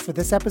assistance for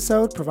this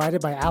episode provided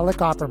by Alec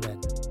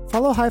Opperman.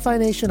 Follow Hi-Phi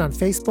Nation on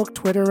Facebook,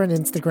 Twitter, and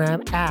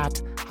Instagram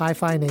at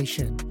Hi-Phi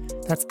Nation.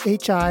 That's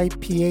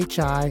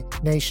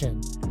HIPHI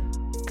Nation.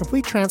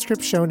 Complete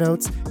transcript, show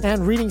notes,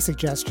 and reading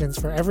suggestions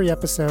for every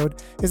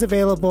episode is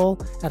available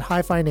at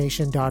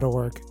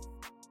hiphination.org.